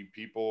 Maybe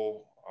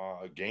people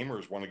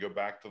gamers want to go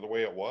back to the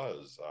way it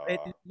was.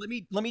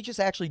 Let me just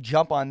actually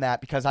jump on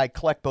that because I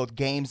collect both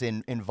games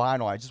and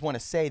vinyl. I just want to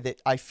say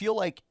that I feel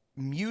like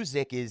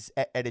music is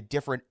at a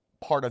different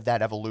part of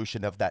that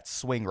evolution of that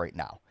swing right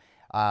now.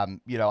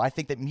 I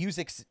think that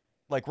music's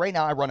like right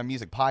now I run a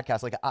music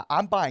podcast. Like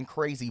I'm buying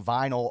crazy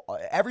vinyl.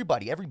 Every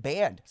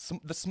band,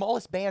 the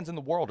smallest bands in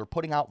the world are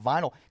putting out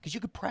vinyl because you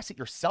could press it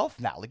yourself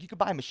now. Like you could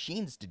buy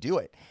machines to do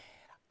it.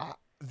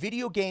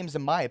 Video games,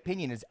 in my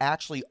opinion, is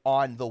actually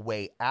on the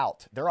way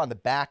out. They're on the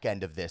back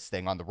end of this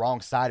thing, on the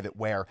wrong side of it,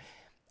 where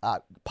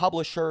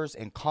publishers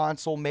and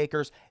console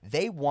makers,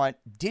 they want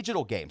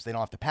digital games. They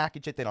don't have to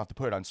package it. They don't have to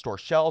put it on store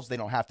shelves. They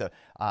don't have to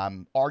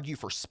argue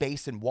for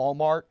space in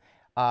Walmart.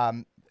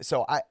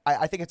 So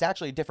I think it's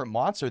actually a different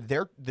monster.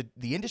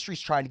 The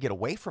industry's trying to get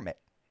away from it.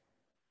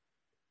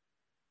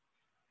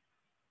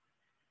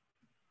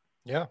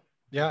 Yeah.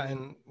 Yeah.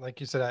 And like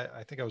you said,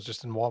 I think I was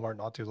just in Walmart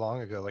not too long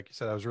ago. Like you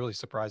said, I was really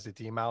surprised at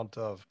the amount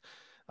of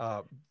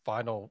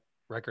vinyl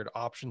record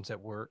options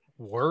that were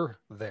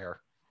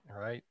there.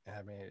 All right.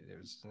 I mean, it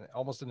was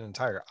almost an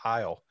entire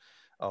aisle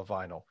of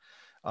vinyl.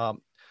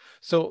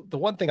 So the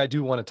one thing I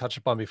do want to touch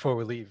upon before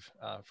we leave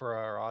for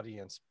our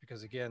audience,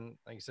 because again,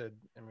 like you said,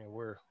 I mean,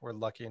 we're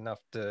lucky enough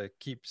to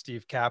keep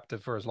Steve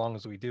captive for as long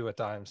as we do at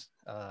times.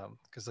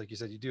 Because like you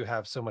said, you do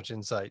have so much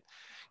insight.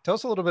 Tell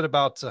us a little bit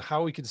about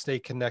how we can stay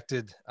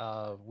connected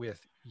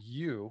with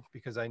you,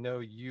 because I know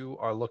you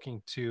are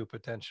looking to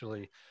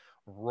potentially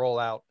roll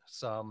out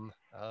some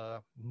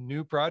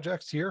new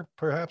projects here,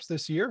 perhaps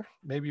this year,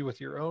 maybe with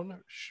your own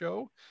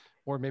show,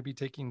 or maybe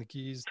taking the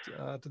keys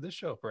to this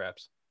show,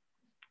 perhaps.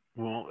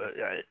 Well,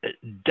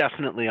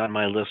 definitely on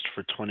my list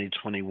for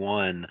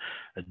 2021,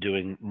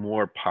 doing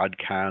more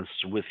podcasts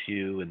with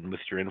you and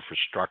with your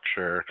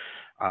infrastructure,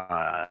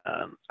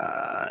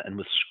 and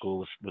with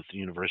school, with the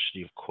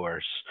university, of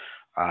course.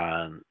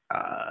 Um,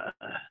 uh,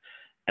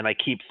 and I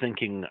keep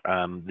thinking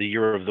the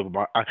year of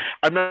the.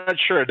 I'm not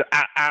sure.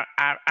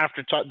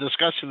 After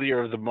discussing the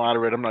year of the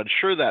moderate, I'm not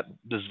sure that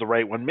is the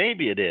right one.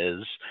 Maybe it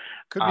is.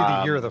 Could be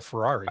the year of the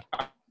Ferrari.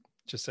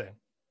 Just saying.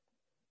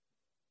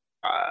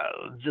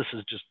 This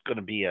is just going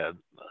to be a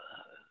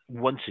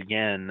once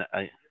again.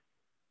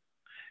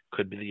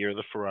 Could be the year of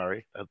the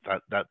Ferrari.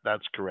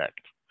 That's correct.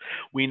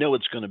 We know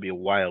it's going to be a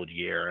wild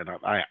year, and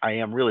I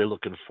am really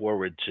looking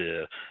forward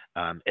to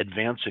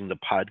advancing the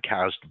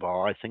podcast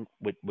ball. I think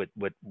what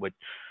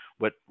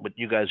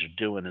you guys are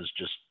doing is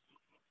just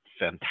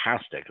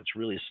fantastic. It's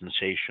really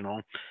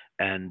sensational,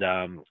 and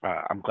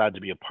I'm glad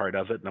to be a part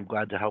of it, and I'm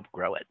glad to help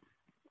grow it.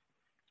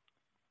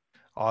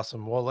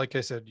 Awesome. Well, like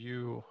I said,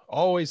 you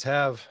always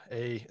have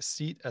a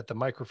seat at the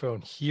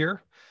microphone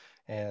here.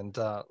 And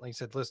like I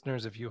said,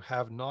 listeners, if you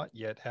have not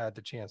yet had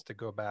the chance to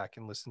go back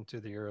and listen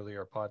to the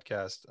earlier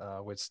podcast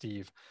with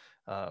Steve,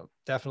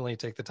 definitely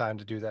take the time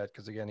to do that.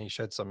 Because again, he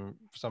shed some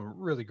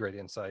really great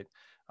insight,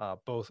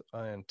 both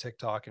on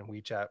TikTok and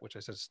WeChat, which I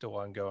said is still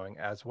ongoing,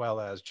 as well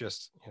as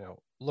just,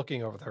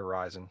 looking over the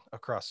horizon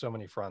across so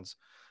many fronts.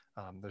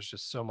 There's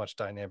just so much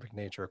dynamic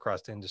nature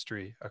across the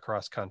industry,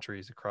 across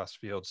countries, across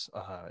fields.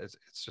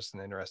 It's just an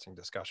interesting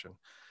discussion.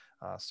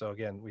 So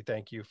again, we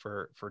thank you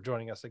for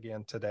joining us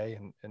again today,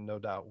 and no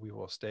doubt we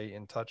will stay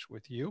in touch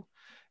with you.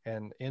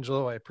 And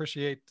Angelo, I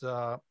appreciate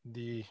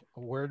the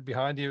word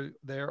behind you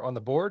there on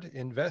the board.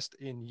 Invest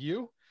in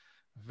you.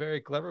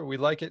 Very clever. We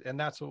like it, and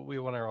that's what we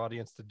want our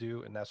audience to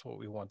do, and that's what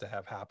we want to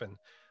have happen.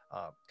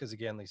 Because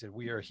again, like I said,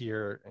 we are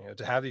here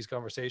to have these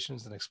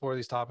conversations and explore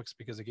these topics,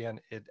 because again,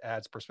 it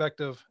adds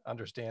perspective,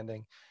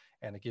 understanding,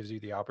 and it gives you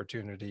the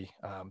opportunity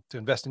to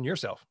invest in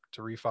yourself,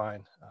 to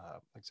refine,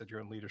 like I said, your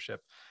own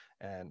leadership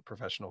and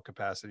professional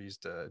capacities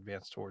to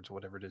advance towards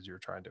whatever it is you're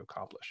trying to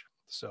accomplish.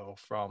 So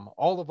from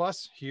all of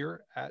us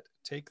here at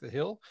Take the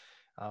Hill,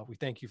 we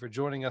thank you for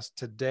joining us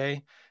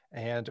today,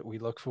 and we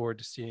look forward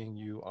to seeing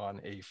you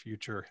on a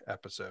future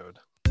episode.